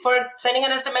for sending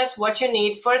an SMS, what you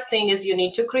need, first thing is you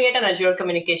need to create an Azure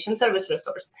Communication Service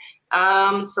resource.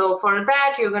 So for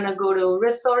that, you're gonna go to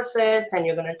resources and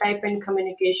you're gonna type in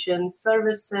communication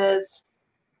services.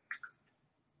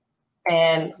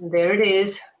 And there it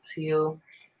is. So you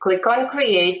click on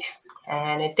create,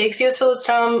 and it takes you through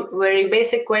some very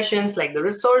basic questions like the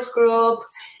resource group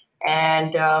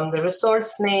and the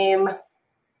resource name.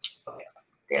 Okay,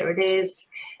 there it is.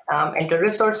 Enter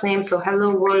resource name, so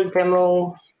Hello World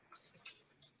Demo.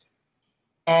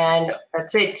 And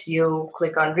that's it. You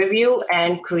click on review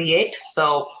and create.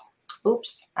 So,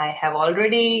 oops, I have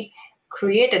already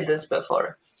created this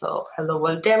before. So Hello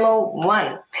World Demo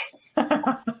 1.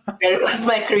 There goes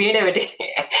my creativity.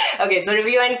 Okay, so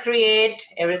review and create.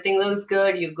 Everything looks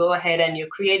good. You go ahead and you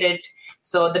create it.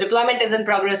 So the deployment is in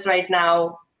progress right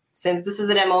now. Since this is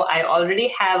a demo, I already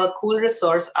have a cool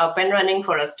resource up and running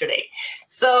for us today.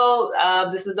 So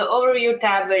this is the overview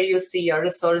tab where you see your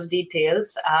resource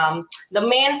details. The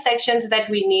main sections that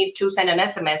we need to send an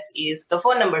SMS is the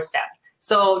phone numbers tab.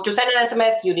 So to send an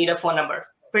SMS, you need a phone number.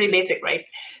 Pretty basic, right?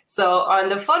 So on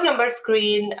the phone number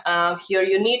screen here,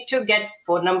 you need to get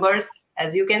phone numbers.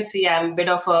 As you can see, I'm a bit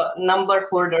of a number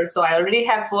hoarder, so I already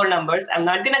have 4 numbers. I'm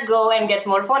not going to go and get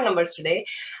more phone numbers today,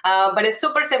 but it's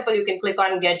super simple. You can click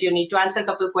on get. You need to answer a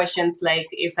couple of questions like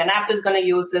if an app is going to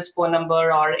use this phone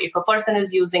number, or if a person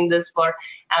is using this for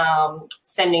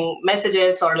sending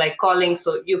messages or like calling.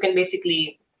 So you can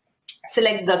basically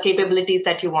select the capabilities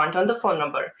that you want on the phone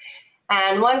number.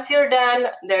 And once you're done,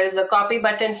 there's a copy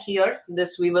button here.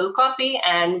 This we will copy,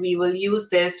 and we will use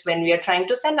this when we are trying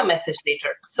to send a message later.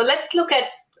 So let's look at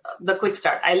the quick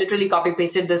start. I literally copy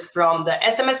pasted this from the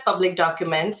SMS public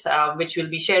documents, which we'll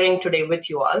be sharing today with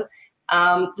you all.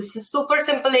 This is super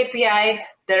simple API.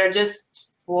 There are just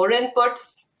 4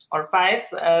 inputs or 5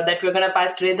 that we're going to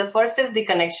pass today. The first is the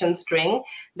connection string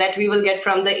that we will get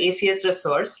from the ACS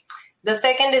resource. The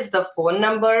second is the phone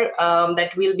number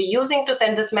that we'll be using to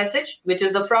send this message, which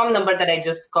is the from number that I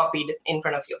just copied in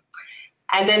front of you.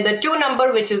 And then the to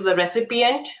number, which is the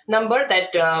recipient number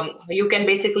that you can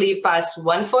basically pass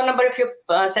one phone number if you're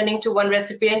sending to one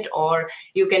recipient, or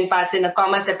you can pass in a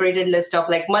comma separated list of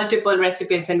like multiple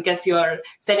recipients in case you're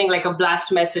sending like a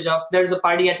blast message of there's a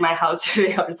party at my house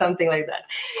today or something like that.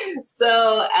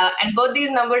 So, and both these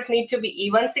numbers need to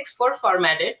be E164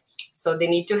 formatted. So they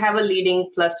need to have a leading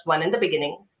 +1 in the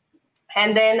beginning.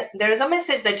 And then there is a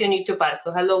message that you need to pass.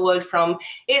 So hello world from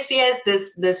ACS,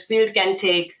 this field can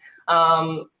take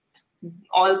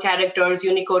all characters,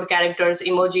 Unicode characters,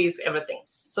 emojis, everything.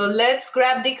 So let's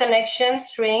grab the connection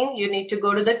string. You need to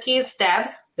go to the keys tab.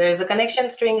 There is a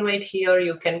connection string right here.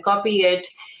 You can copy it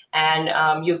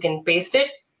and you can paste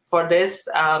it. For this,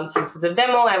 since it's a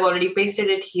demo, I've already pasted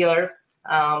it here.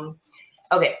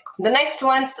 Okay, the next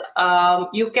ones,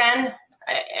 you can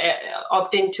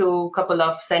opt into a couple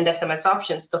of send SMS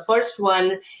options. The first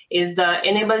one is the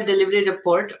enable delivery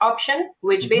report option,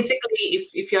 which basically,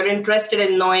 if you're interested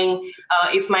in knowing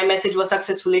if my message was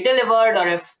successfully delivered or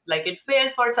if like it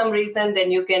failed for some reason, then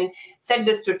you can set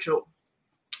this to true.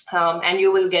 And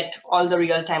you will get all the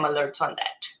real-time alerts on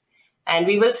that. And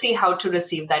we will see how to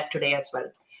receive that today as well.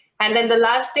 And then the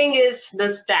last thing is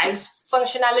this tags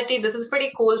functionality. This is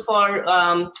pretty cool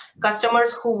for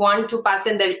customers who want to pass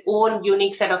in their own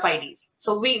unique set of IDs.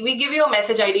 So we give you a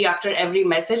message ID after every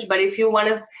message, but if you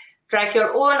want to track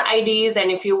your own IDs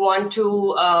and if you want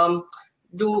to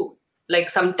do like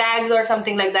some tags or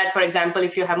something like that, for example,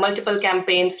 if you have multiple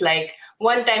campaigns like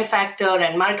one-time factor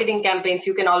and marketing campaigns,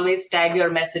 you can always tag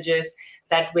your messages.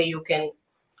 That way you can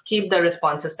keep the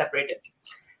responses separated.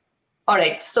 All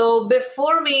right, so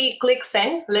before we click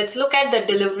send, let's look at the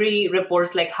delivery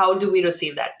reports, like how do we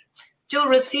receive that? To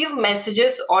receive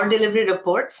messages or delivery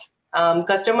reports,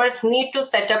 customers need to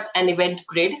set up an event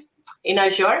grid in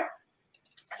Azure.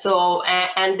 So,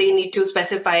 and they need to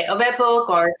specify a webhook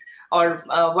or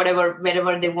whatever,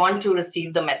 wherever they want to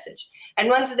receive the message. And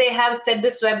once they have set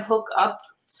this webhook up,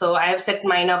 so I have set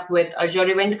mine up with Azure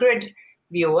Event Grid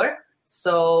Viewer,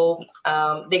 so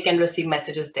they can receive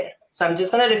messages there. So I'm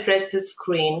just going to refresh this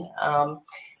screen,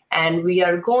 and we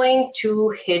are going to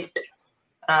hit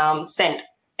send.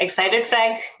 Excited,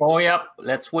 Frank? Oh, yeah.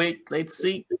 Let's wait. Let's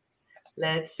see.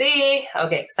 Let's see.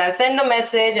 Okay, so I send the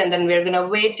message, and then we're going to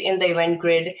wait in the event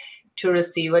grid to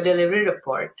receive a delivery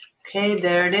report. Okay,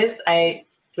 there it is. I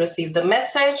received the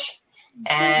message,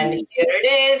 and here it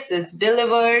is. It's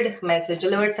delivered. Message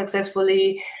delivered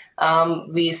successfully.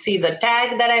 We see the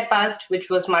tag that I passed, which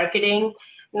was marketing.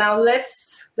 Now let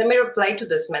me reply to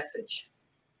this message.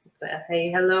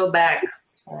 Hey, hello back.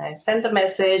 I sent the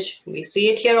message. We see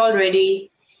it here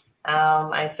already.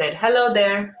 I said hello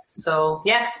there. So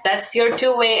yeah, that's your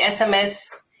two-way SMS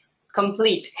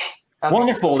complete. Okay.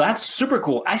 Wonderful. That's super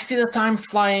cool. I see the time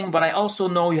flying, but I also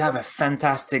know you have a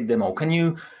fantastic demo. Can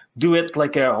you do it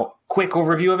like a quick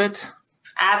overview of it?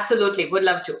 Absolutely, would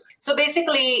love to. So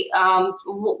basically,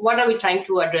 what are we trying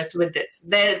to address with this?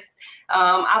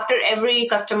 After every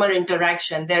customer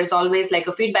interaction, there's always like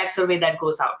a feedback survey that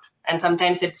goes out. And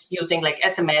sometimes it's using like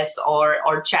SMS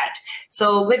or chat.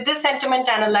 So with this sentiment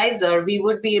analyzer, we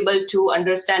would be able to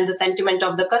understand the sentiment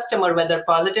of the customer, whether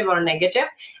positive or negative.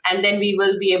 And then we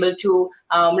will be able to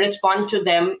respond to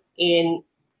them in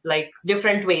like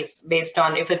different ways based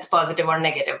on if it's positive or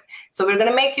negative. So we're going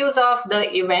to make use of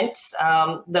the events,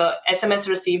 the SMS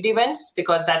received events,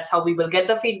 because that's how we will get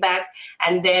the feedback.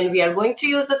 And then we are going to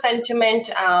use the sentiment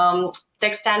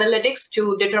text analytics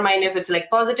to determine if it's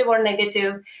like positive or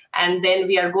negative. And then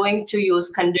we are going to use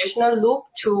conditional loop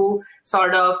to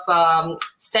sort of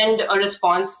send a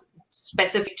response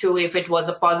specific to if it was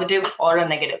a positive or a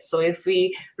negative. So if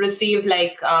we receive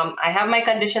like, I have my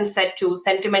condition set to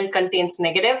sentiment contains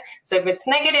negative. So if it's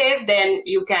negative, then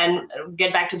you can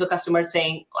get back to the customer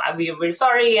saying, we're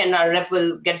sorry, and our rep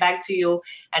will get back to you.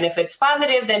 And if it's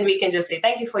positive, then we can just say,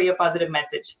 thank you for your positive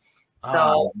message.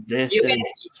 So this is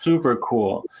super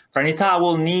cool. Pranita, I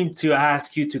will need to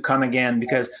ask you to come again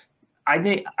because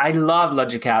I love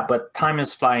Logic App, but time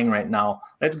is flying right now.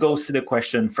 Let's go see the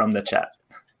question from the chat.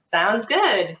 Sounds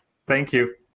good. Thank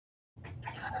you.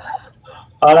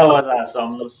 Oh, that was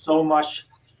awesome. So much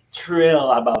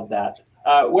thrill about that.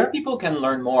 Where people can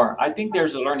learn more, I think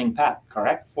there's a learning path,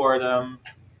 correct, for them?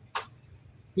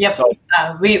 Yep. So,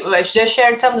 we just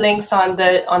shared some links on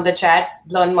the chat.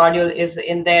 Learn module is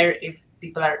in there. If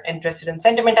people are interested in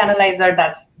sentiment analyzer,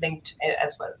 that's linked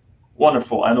as well.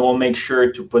 Wonderful. And we'll make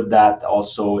sure to put that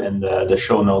also in the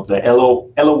show note, the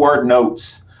Hello World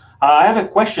notes. I have a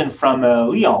question from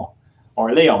Leon,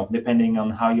 or Leon, depending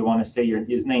on how you want to say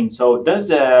his name. So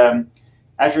does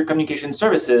Azure Communication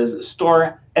Services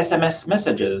store SMS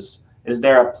messages? Is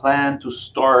there a plan to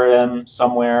store them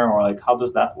somewhere, or like how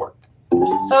does that work?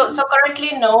 So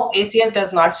currently, no, ACS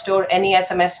does not store any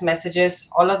SMS messages.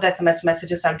 All of the SMS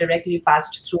messages are directly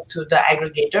passed through to the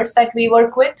aggregators that we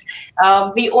work with.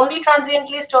 We only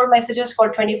transiently store messages for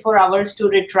 24 hours to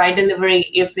retry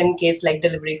delivery if in case like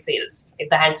delivery fails, if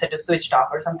the handset is switched off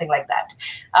or something like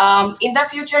that. In the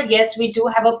future, yes, we do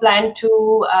have a plan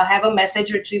to have a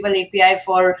message retrieval API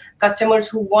for customers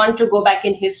who want to go back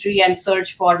in history and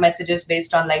search for messages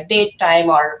based on like date, time,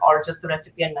 or just the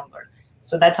recipient number.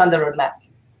 So that's on the roadmap.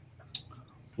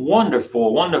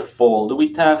 Wonderful, wonderful. Do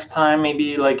we have time?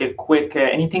 Maybe like a quick,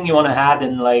 anything you want to add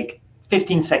in like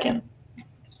 15 seconds?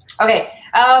 Okay.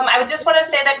 I would just want to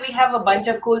say that we have a bunch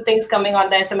of cool things coming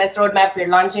on the SMS roadmap. We're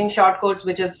launching shortcodes,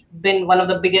 which has been one of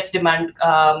the biggest demand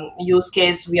use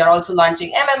case. We are also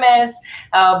launching MMS,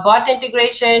 bot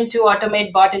integration to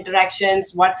automate bot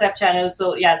interactions, WhatsApp channels.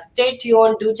 So yeah, stay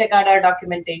tuned. Do check out our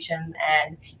documentation.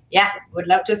 And yeah, would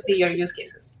love to see your use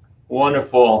cases.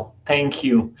 Wonderful. Thank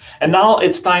you. And now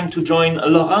it's time to join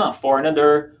Laurent for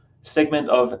another segment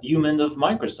of Human of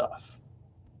Microsoft.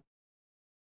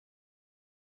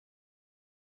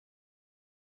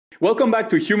 Welcome back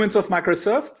to Humans of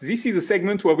Microsoft. This is a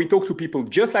segment where we talk to people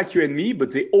just like you and me,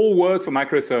 but they all work for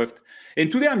Microsoft.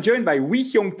 And today I'm joined by Wee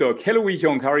Hyung Tok. Hello, Wee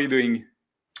Hyung. How are you doing?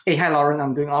 Hey, hi, Lauren.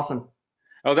 I'm doing awesome.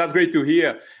 Oh, that's great to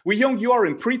hear. Wee Hyung, you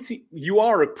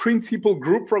are a principal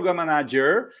group program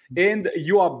manager, and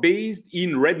you are based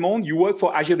in Redmond. You work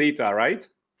for Azure Data, right?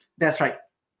 That's right.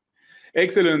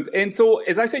 Excellent. And so,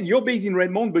 as I said, you're based in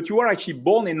Redmond, but you are actually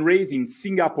born and raised in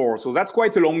Singapore. So that's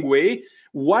quite a long way.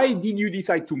 Why did you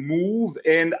decide to move,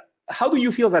 and how do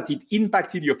you feel that it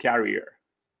impacted your career?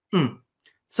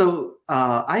 So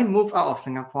I moved out of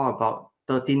Singapore about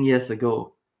 13 years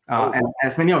ago. And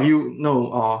as many of you know,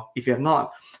 or if you have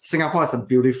not, Singapore is a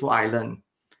beautiful island.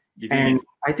 And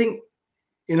I think,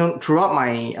 throughout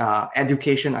my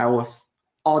education, I was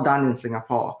all done in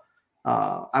Singapore.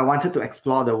 I wanted to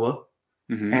explore the world.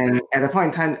 Mm-hmm. And at a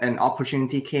point in time, an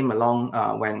opportunity came along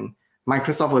when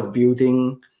Microsoft was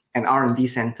building an R&D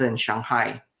center in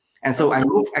Shanghai. And so I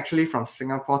moved actually from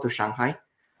Singapore to Shanghai.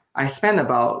 I spent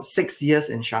about 6 years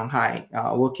in Shanghai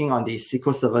working on the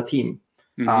SQL Server team.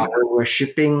 Mm-hmm. We were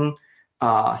shipping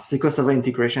SQL Server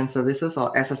Integration Services,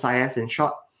 or SSIS in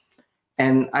short.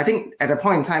 And I think at a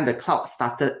point in time, the cloud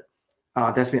started.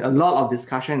 There's been a lot of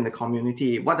discussion in the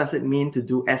community. What does it mean to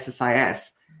do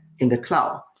SSIS in the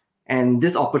cloud? And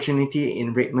this opportunity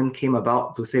in Redmond came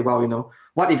about to say, well,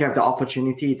 what if you have the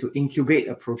opportunity to incubate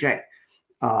a project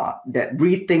that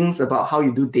rethinks about how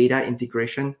you do data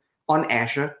integration on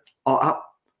Azure or up?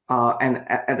 And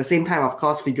at the same time, of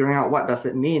course, figuring out what does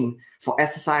it mean for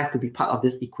SSIS to be part of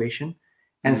this equation.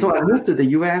 And so I moved to the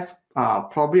US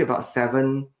probably about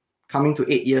 7, coming to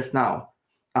 8 years now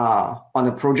on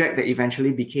a project that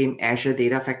eventually became Azure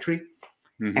Data Factory.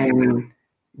 Mm-hmm. And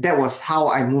that was how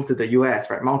I moved to the US,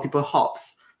 right? Multiple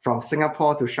hops from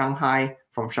Singapore to Shanghai,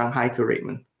 from Shanghai to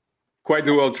Redmond. Quite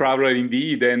the world traveler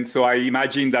indeed. And so I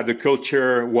imagine that the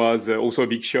culture was also a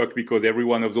big shock because every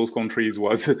one of those countries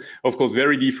was, of course,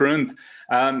 very different.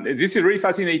 This is really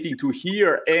fascinating to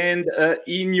hear. And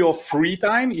in your free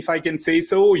time, if I can say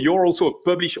so, you're also a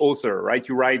published author, right?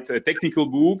 You write technical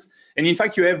books. And in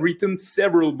fact, you have written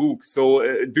several books.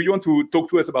 So do you want to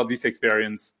talk to us about this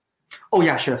experience? Oh,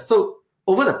 yeah, sure. So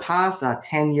over the past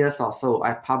 10 years or so,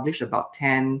 I published about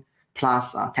 10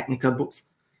 plus technical books.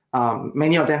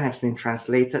 Many of them have been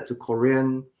translated to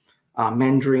Korean,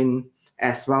 Mandarin,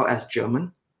 as well as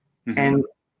German. Mm-hmm. And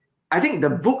I think the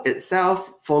book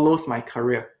itself follows my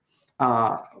career.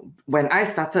 When I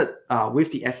started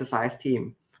with the SSIS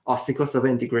team, or SQL Server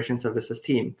Integration Services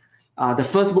team, the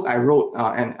first book I wrote,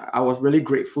 and I was really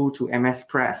grateful to MS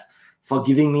Press for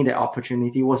giving me the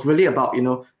opportunity, was really about,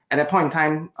 at that point in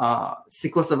time,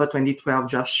 SQL Server 2012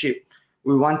 just shipped.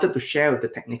 We wanted to share with the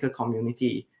technical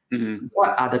community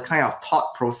what are the kind of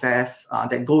thought process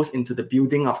that goes into the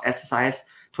building of SSIS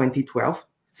 2012.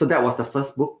 So that was the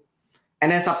first book.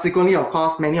 And then subsequently, of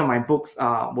course, many of my books were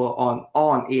all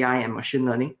on AI and machine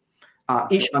learning,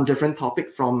 each on different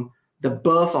topic, from the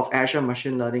birth of Azure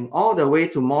machine learning all the way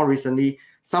to more recently,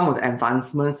 some of the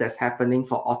advancements that's happening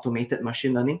for automated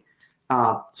machine learning.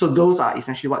 So those are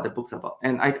essentially what the book's about.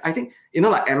 And I think,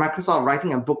 like at Microsoft,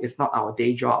 writing a book is not our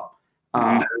day job.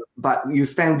 But you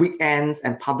spend weekends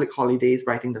and public holidays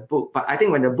writing the book. But I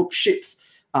think when the book ships,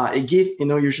 it gives,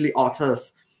 usually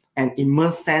authors an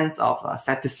immense sense of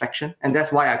satisfaction. And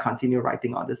that's why I continue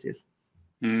writing all this years.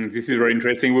 This is very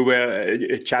interesting. We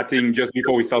were chatting just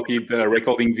before we started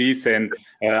recording this, and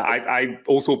I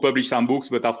also published some books,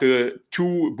 but after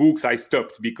 2 books I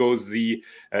stopped because the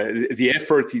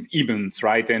effort is immense,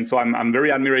 right? And so I'm very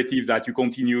admirative that you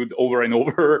continued over and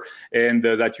over, and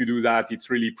that you do that. It's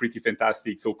really pretty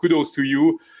fantastic. So kudos to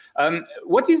you.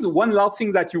 What is one last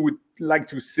thing that you would like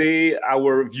to say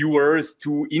our viewers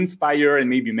to inspire and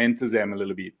maybe mentor them a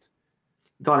little bit?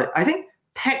 Got it. I think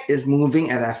tech is moving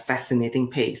at a fascinating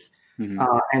pace.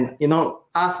 And,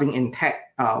 us being in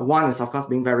tech, one is, of course,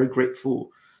 being very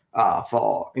grateful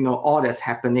for, all that's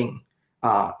happening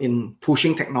in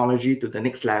pushing technology to the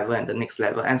next level and the next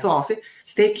level. And so I'll say,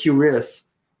 stay curious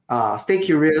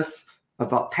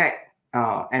about tech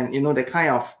and, the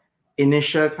kind of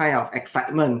initial kind of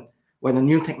excitement when a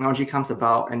new technology comes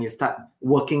about and you start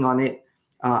working on it.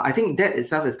 I think that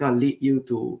itself is going to lead you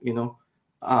to,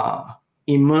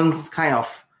 immense kind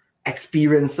of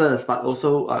experiences, but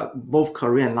also both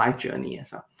career and life journey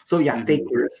as well. So yeah, stay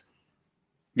curious.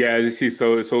 Yeah, this is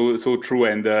so true.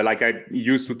 And like I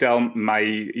used to tell my,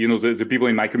 the people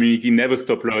in my community, never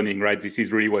stop learning, right? This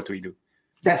is really what we do.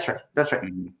 That's right.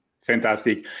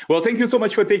 Fantastic. Well, thank you so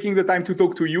much for taking the time to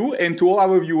talk to you, and to all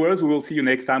our viewers. We will see you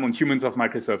next time on Humans of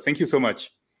Microsoft. Thank you so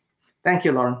much. Thank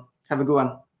you, Lauren. Have a good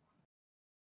one.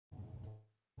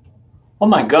 Oh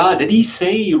my God! Did he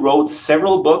say he wrote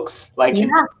several books? Like, yeah.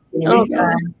 Oh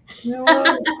God.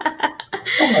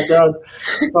 Oh my God!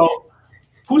 So,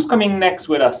 who's coming next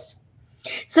with us?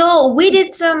 So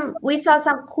we saw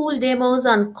some cool demos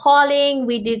on calling.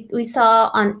 We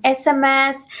saw on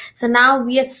SMS. So now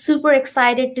we are super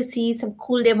excited to see some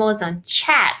cool demos on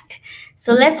chat.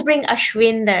 So let's bring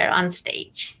Ashwinder on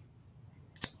stage.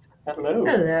 Hello.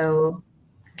 Hello.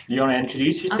 You want to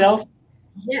introduce yourself?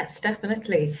 Yes,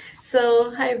 definitely.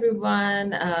 So, hi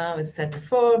everyone. As I said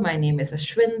before, my name is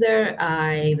Ashwinder.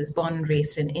 I was born and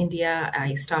raised in India.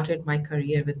 I started my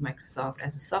career with Microsoft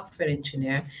as a software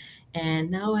engineer,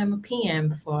 and now I'm a PM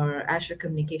for Azure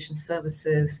Communication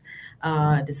Services,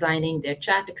 designing their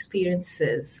chat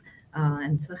experiences.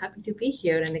 And so happy to be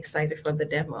here and excited for the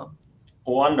demo.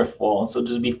 Wonderful. So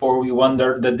just before we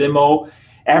wander the demo,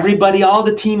 everybody, all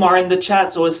the team are in the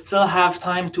chat, so we still have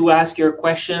time to ask your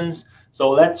questions. So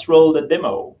let's roll the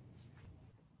demo.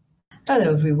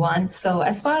 Hello, everyone. So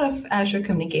as part of Azure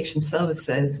Communication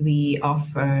Services, we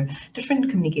offer different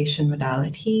communication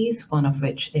modalities, one of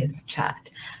which is chat.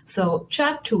 So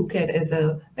Chat Toolkit is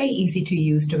a very easy to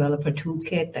use developer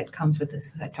toolkit that comes with a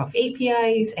set of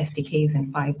APIs, SDKs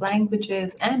in 5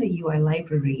 languages, and a UI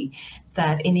library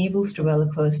that enables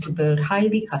developers to build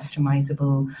highly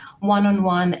customizable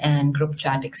one-on-one and group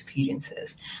chat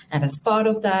experiences. And as part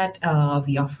of that,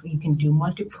 you can do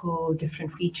multiple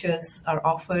different features are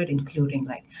offered, including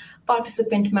like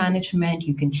participant management.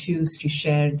 You can choose to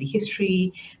share the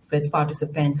history with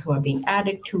participants who are being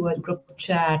added to a group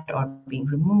chat or being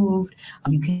removed.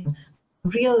 You can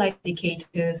real life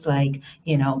indicators like,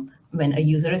 when a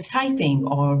user is typing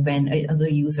or when another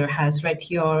user has read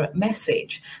your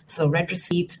message. So read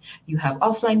receipts, you have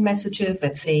offline messages.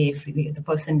 Let's say if the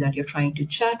person that you're trying to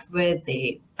chat with,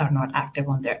 they are not active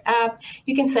on their app,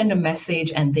 you can send a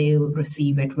message and they'll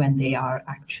receive it when they are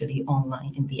actually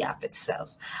online in the app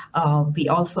itself. We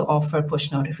also offer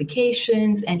push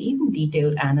notifications and even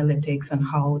detailed analytics on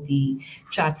how the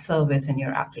chat service in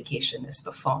your application is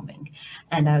performing.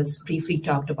 And as briefly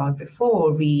talked about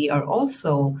before, we are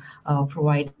also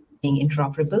providing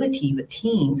interoperability with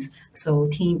Teams. So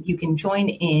you can join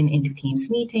into Teams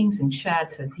meetings and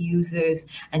chats as users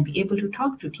and be able to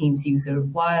talk to Teams user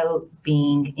while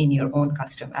being in your own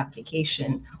custom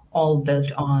application, all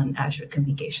built on Azure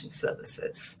Communication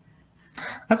Services.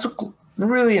 That's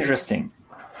really interesting.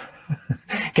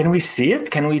 Can we see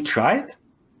it? Can we try it?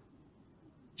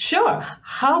 Sure.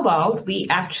 How about we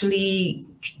actually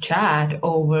chat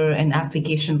over an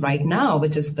application right now,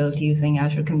 which is built using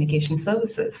Azure Communication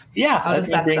Services? Yeah, how does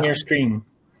that bring sound? Your screen.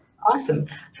 Awesome.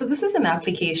 So this is an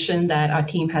application that our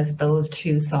team has built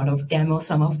to sort of demo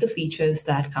some of the features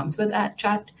that comes with that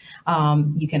chat.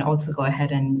 You can also go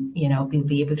ahead and, we'll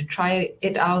be able to try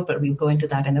it out, but we'll go into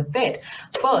that in a bit.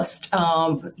 First,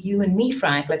 you and me,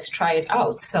 Frank, let's try it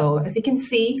out. So as you can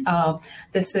see,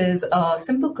 this is a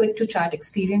simple click to chat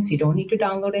experience. You don't need to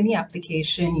download any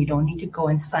application. You don't need to go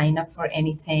and sign up for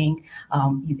anything.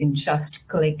 You can just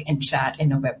click and chat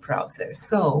in a web browser.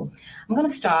 So I'm going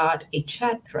to start a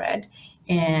chat thread.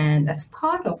 And as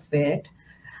part of it,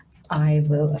 I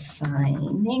will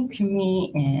assign name to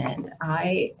me, and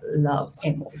I love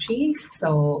emojis.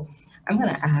 So I'm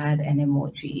going to add an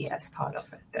emoji as part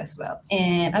of it as well.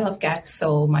 And I love cats,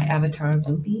 so my avatar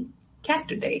will be cat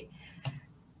today.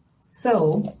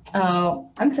 So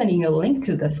I'm sending you a link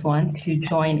to this one to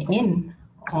join in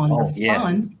on the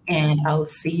fun, and I'll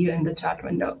see you in the chat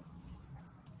window.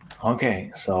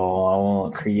 Okay, so I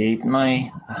will create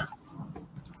my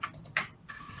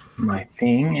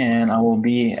thing, and I will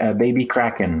be a baby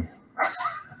Kraken.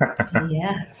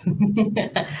 Yes.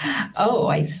 Oh,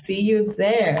 I see you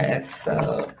there.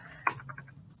 So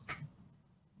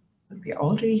we're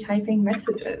already typing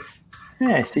messages.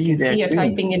 Yeah, I see you there. See your too.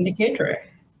 typing indicator.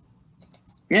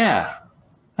 Yeah,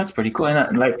 that's pretty cool.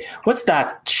 And what's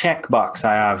that checkbox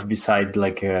I have beside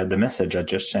the message I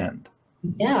just sent?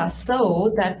 Yeah,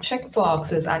 so that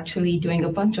checkbox is actually doing a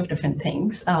bunch of different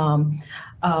things.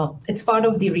 It's part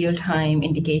of the real-time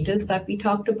indicators that we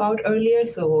talked about earlier.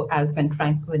 So as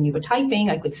when you were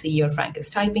typing, I could see your Frank is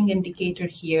typing indicator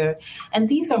here. And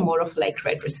these are more of like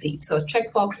read receipts. So a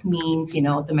checkbox means,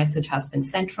 the message has been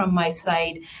sent from my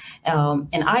side.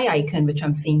 An eye icon, which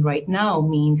I'm seeing right now,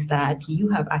 means that you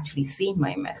have actually seen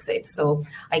my message. So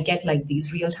I get like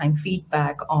these real-time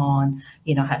feedback on,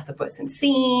 has the person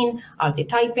seen? Are they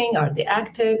typing? Are they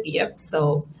active? Yep.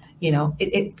 So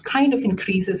it kind of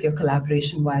increases your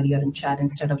collaboration while you're in chat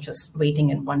instead of just waiting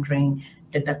and wondering,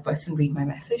 did that person read my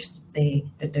message?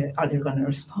 Are they going to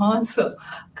respond? So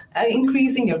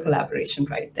increasing your collaboration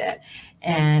right there.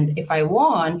 And if I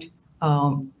want,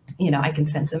 I can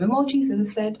send some emojis. As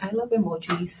I said, I love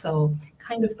emojis. So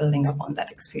kind of building up on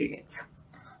that experience.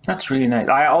 That's really nice.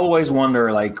 I always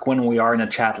wonder, when we are in a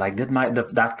chat,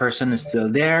 that person is still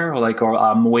there, or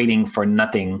I'm waiting for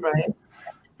nothing. Right.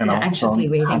 Anxiously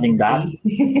waiting. Having that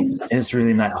is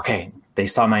really nice. Okay, they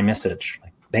saw my message.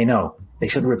 They know. They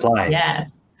should reply.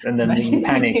 Yes. And then they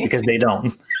panic because they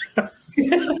don't.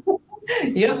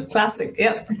 Yep, classic.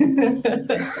 Yep.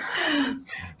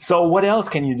 So what else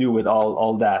can you do with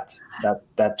all that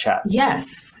chat?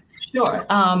 Yes. Sure.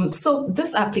 So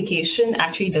this application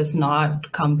actually does not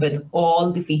come with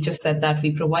all the feature set that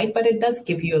we provide, but it does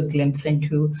give you a glimpse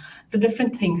into the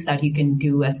different things that you can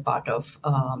do as part of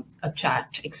a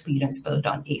chat experience built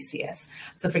on ACS.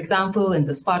 So for example, in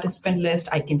this participant list,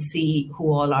 I can see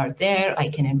who all are there. I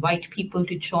can invite people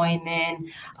to join in.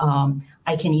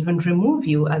 I can even remove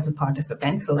you as a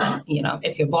participant. So that,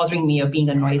 if you're bothering me or being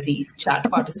a noisy chat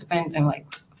participant, I'm like,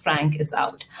 Frank is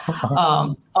out.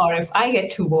 Or if I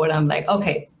get too bored, I'm like,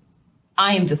 okay,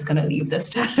 I am just going to leave this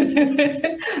chat.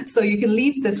 So you can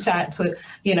leave this chat. So,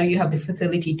 you have the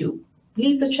facility to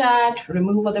leave the chat,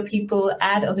 remove other people,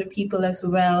 add other people as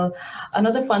well.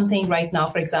 Another fun thing right now,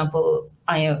 for example,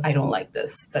 I don't like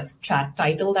this chat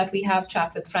title that we have,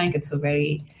 Chat with Frank. It's a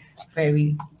very,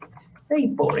 very, very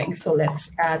boring. So let's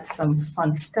add some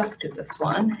fun stuff to this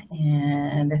one.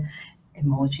 And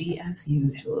emoji as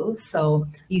usual. So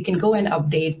you can go and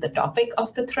update the topic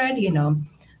of the thread.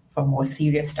 for more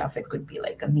serious stuff, it could be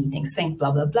like a meeting sync, blah,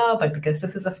 blah, blah. But because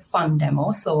this is a fun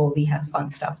demo, so we have fun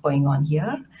stuff going on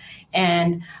here.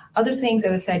 And other things,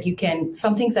 as I said,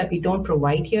 some things that we don't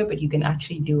provide here, but you can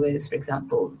actually do is, for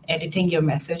example, editing your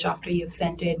message after you've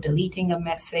sent it, deleting a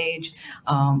message,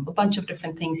 a bunch of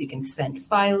different things. You can send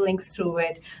file links through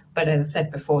it. But as I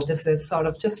said before, this is sort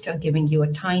of just giving you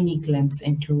a tiny glimpse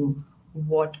into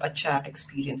what a chat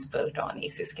experience built on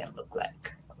ACES can look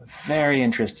like. Very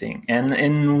interesting. And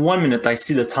in 1 minute, I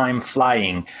see the time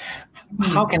flying.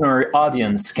 How can our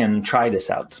audience can try this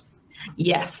out?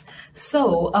 Yes.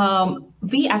 So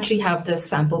we actually have this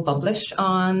sample published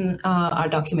on our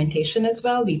documentation as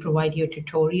well. We provide you a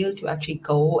tutorial to actually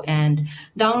go and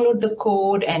download the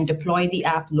code and deploy the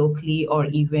app locally, or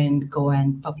even go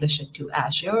and publish it to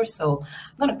Azure. So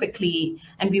I'm going to quickly,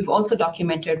 and we've also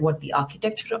documented what the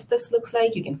architecture of this looks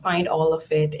like. You can find all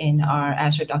of it in our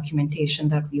Azure documentation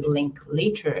that we link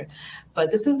later. But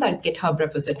this is our GitHub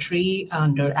repository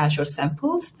under Azure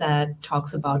Samples that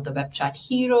talks about the Web Chat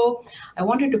Hero. I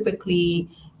wanted to quickly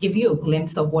give you a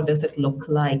glimpse of what does it look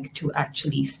like to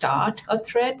actually start a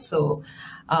thread. So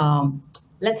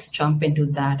let's jump into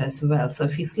that as well. So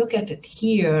if you look at it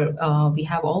here, we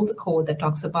have all the code that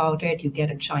talks about it. You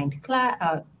get a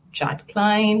chat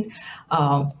client.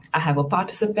 I have a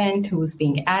participant who's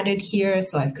being added here.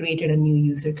 So I've created a new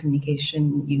user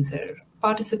communication user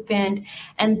participant.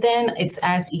 And then it's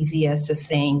as easy as just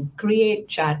saying create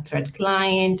chat thread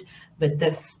client with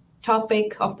this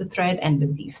topic of the thread and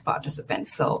with these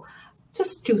participants. So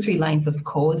just 2-3 lines of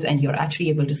codes, and you're actually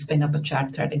able to spin up a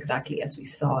chat thread exactly as we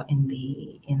saw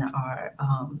in our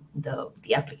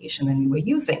the application when we were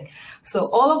using. So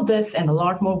all of this and a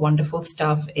lot more wonderful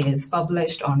stuff is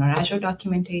published on our Azure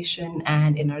documentation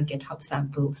and in our GitHub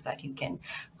samples that you can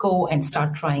go and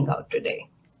start trying out today.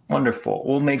 Wonderful.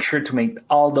 We'll make sure to make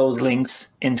all those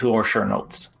links into our show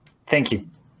notes. Thank you.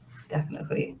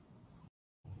 Definitely.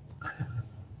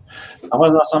 That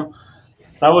was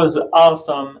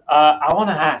awesome. I want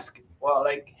to ask, well,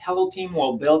 like Hello Team,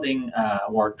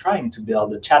 we're trying to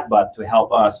build a chatbot to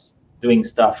help us doing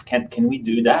stuff. Can we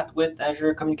do that with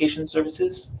Azure Communication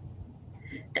Services?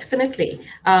 Definitely.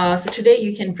 So today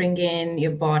you can bring in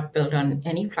your bot built on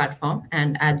any platform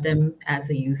and add them as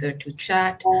a user to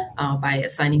chat by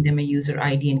assigning them a user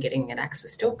ID and getting an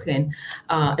access token.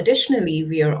 Additionally,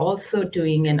 we are also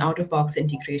doing an out-of-box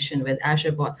integration with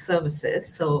Azure Bot Services.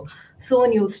 So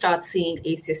soon you'll start seeing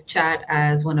ACES Chat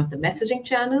as one of the messaging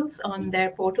channels on their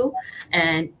portal,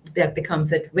 and that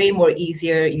becomes it way more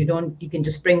easier. You can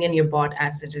just bring in your bot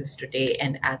as it is today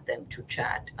and add them to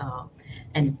chat.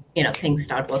 And things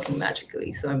start working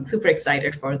magically. So I'm super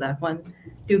excited for that one.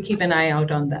 Do keep an eye out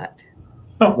on that.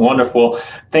 Oh, wonderful.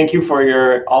 Thank you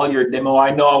for all your demo.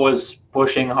 I know I was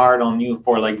pushing hard on you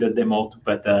for like the demo,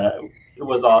 but it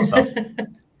was awesome.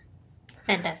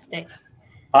 Fantastic.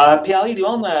 Piali, do you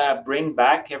want to bring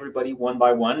back everybody one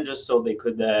by one just so they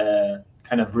could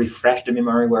kind of refresh the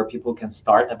memory where people can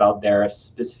start about their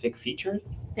specific features?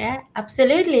 Yeah,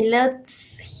 absolutely.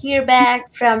 Let's hear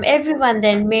back from everyone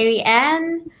then. Mary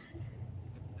Ann,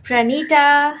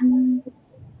 Pranita,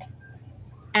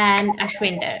 and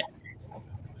Ashwinder.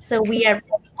 So we are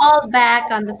all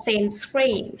back on the same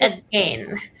screen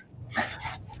again.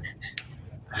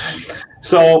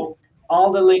 So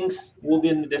all the links will be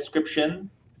in the description.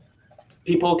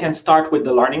 People can start with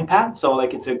the learning pad. So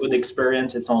like it's a good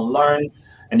experience. It's on Learn,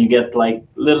 and you get like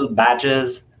little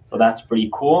badges. So that's pretty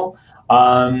cool.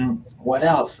 What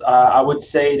else? I would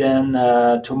say then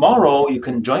tomorrow you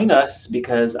can join us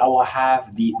because I will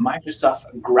have the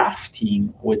Microsoft Graph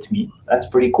team with me. That's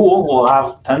pretty cool. We'll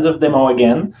have tons of demo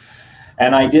again.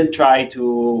 And I did try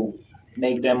to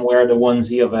make them wear the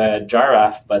onesie of a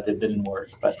giraffe, but it didn't work.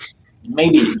 But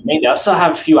maybe I'll still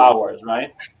have a few hours,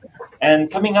 right?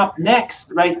 And coming up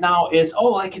next right now is,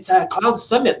 it's a cloud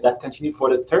summit that continues for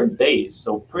the 3rd day.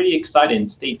 So pretty exciting.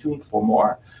 Stay tuned for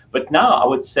more. But now I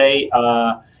would say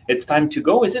it's time to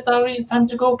go. Is it already time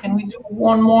to go? Can we do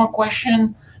one more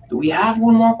question? Do we have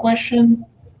one more question?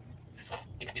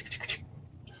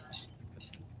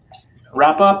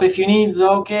 Wrap up if you need.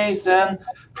 Okay, Sen.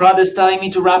 Prad is telling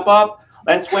me to wrap up.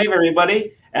 Let's wave,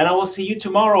 everybody. And I will see you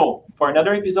tomorrow for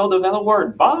another episode of Hello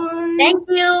World. Bye. Thank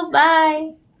you.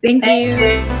 Bye. Thank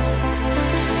you.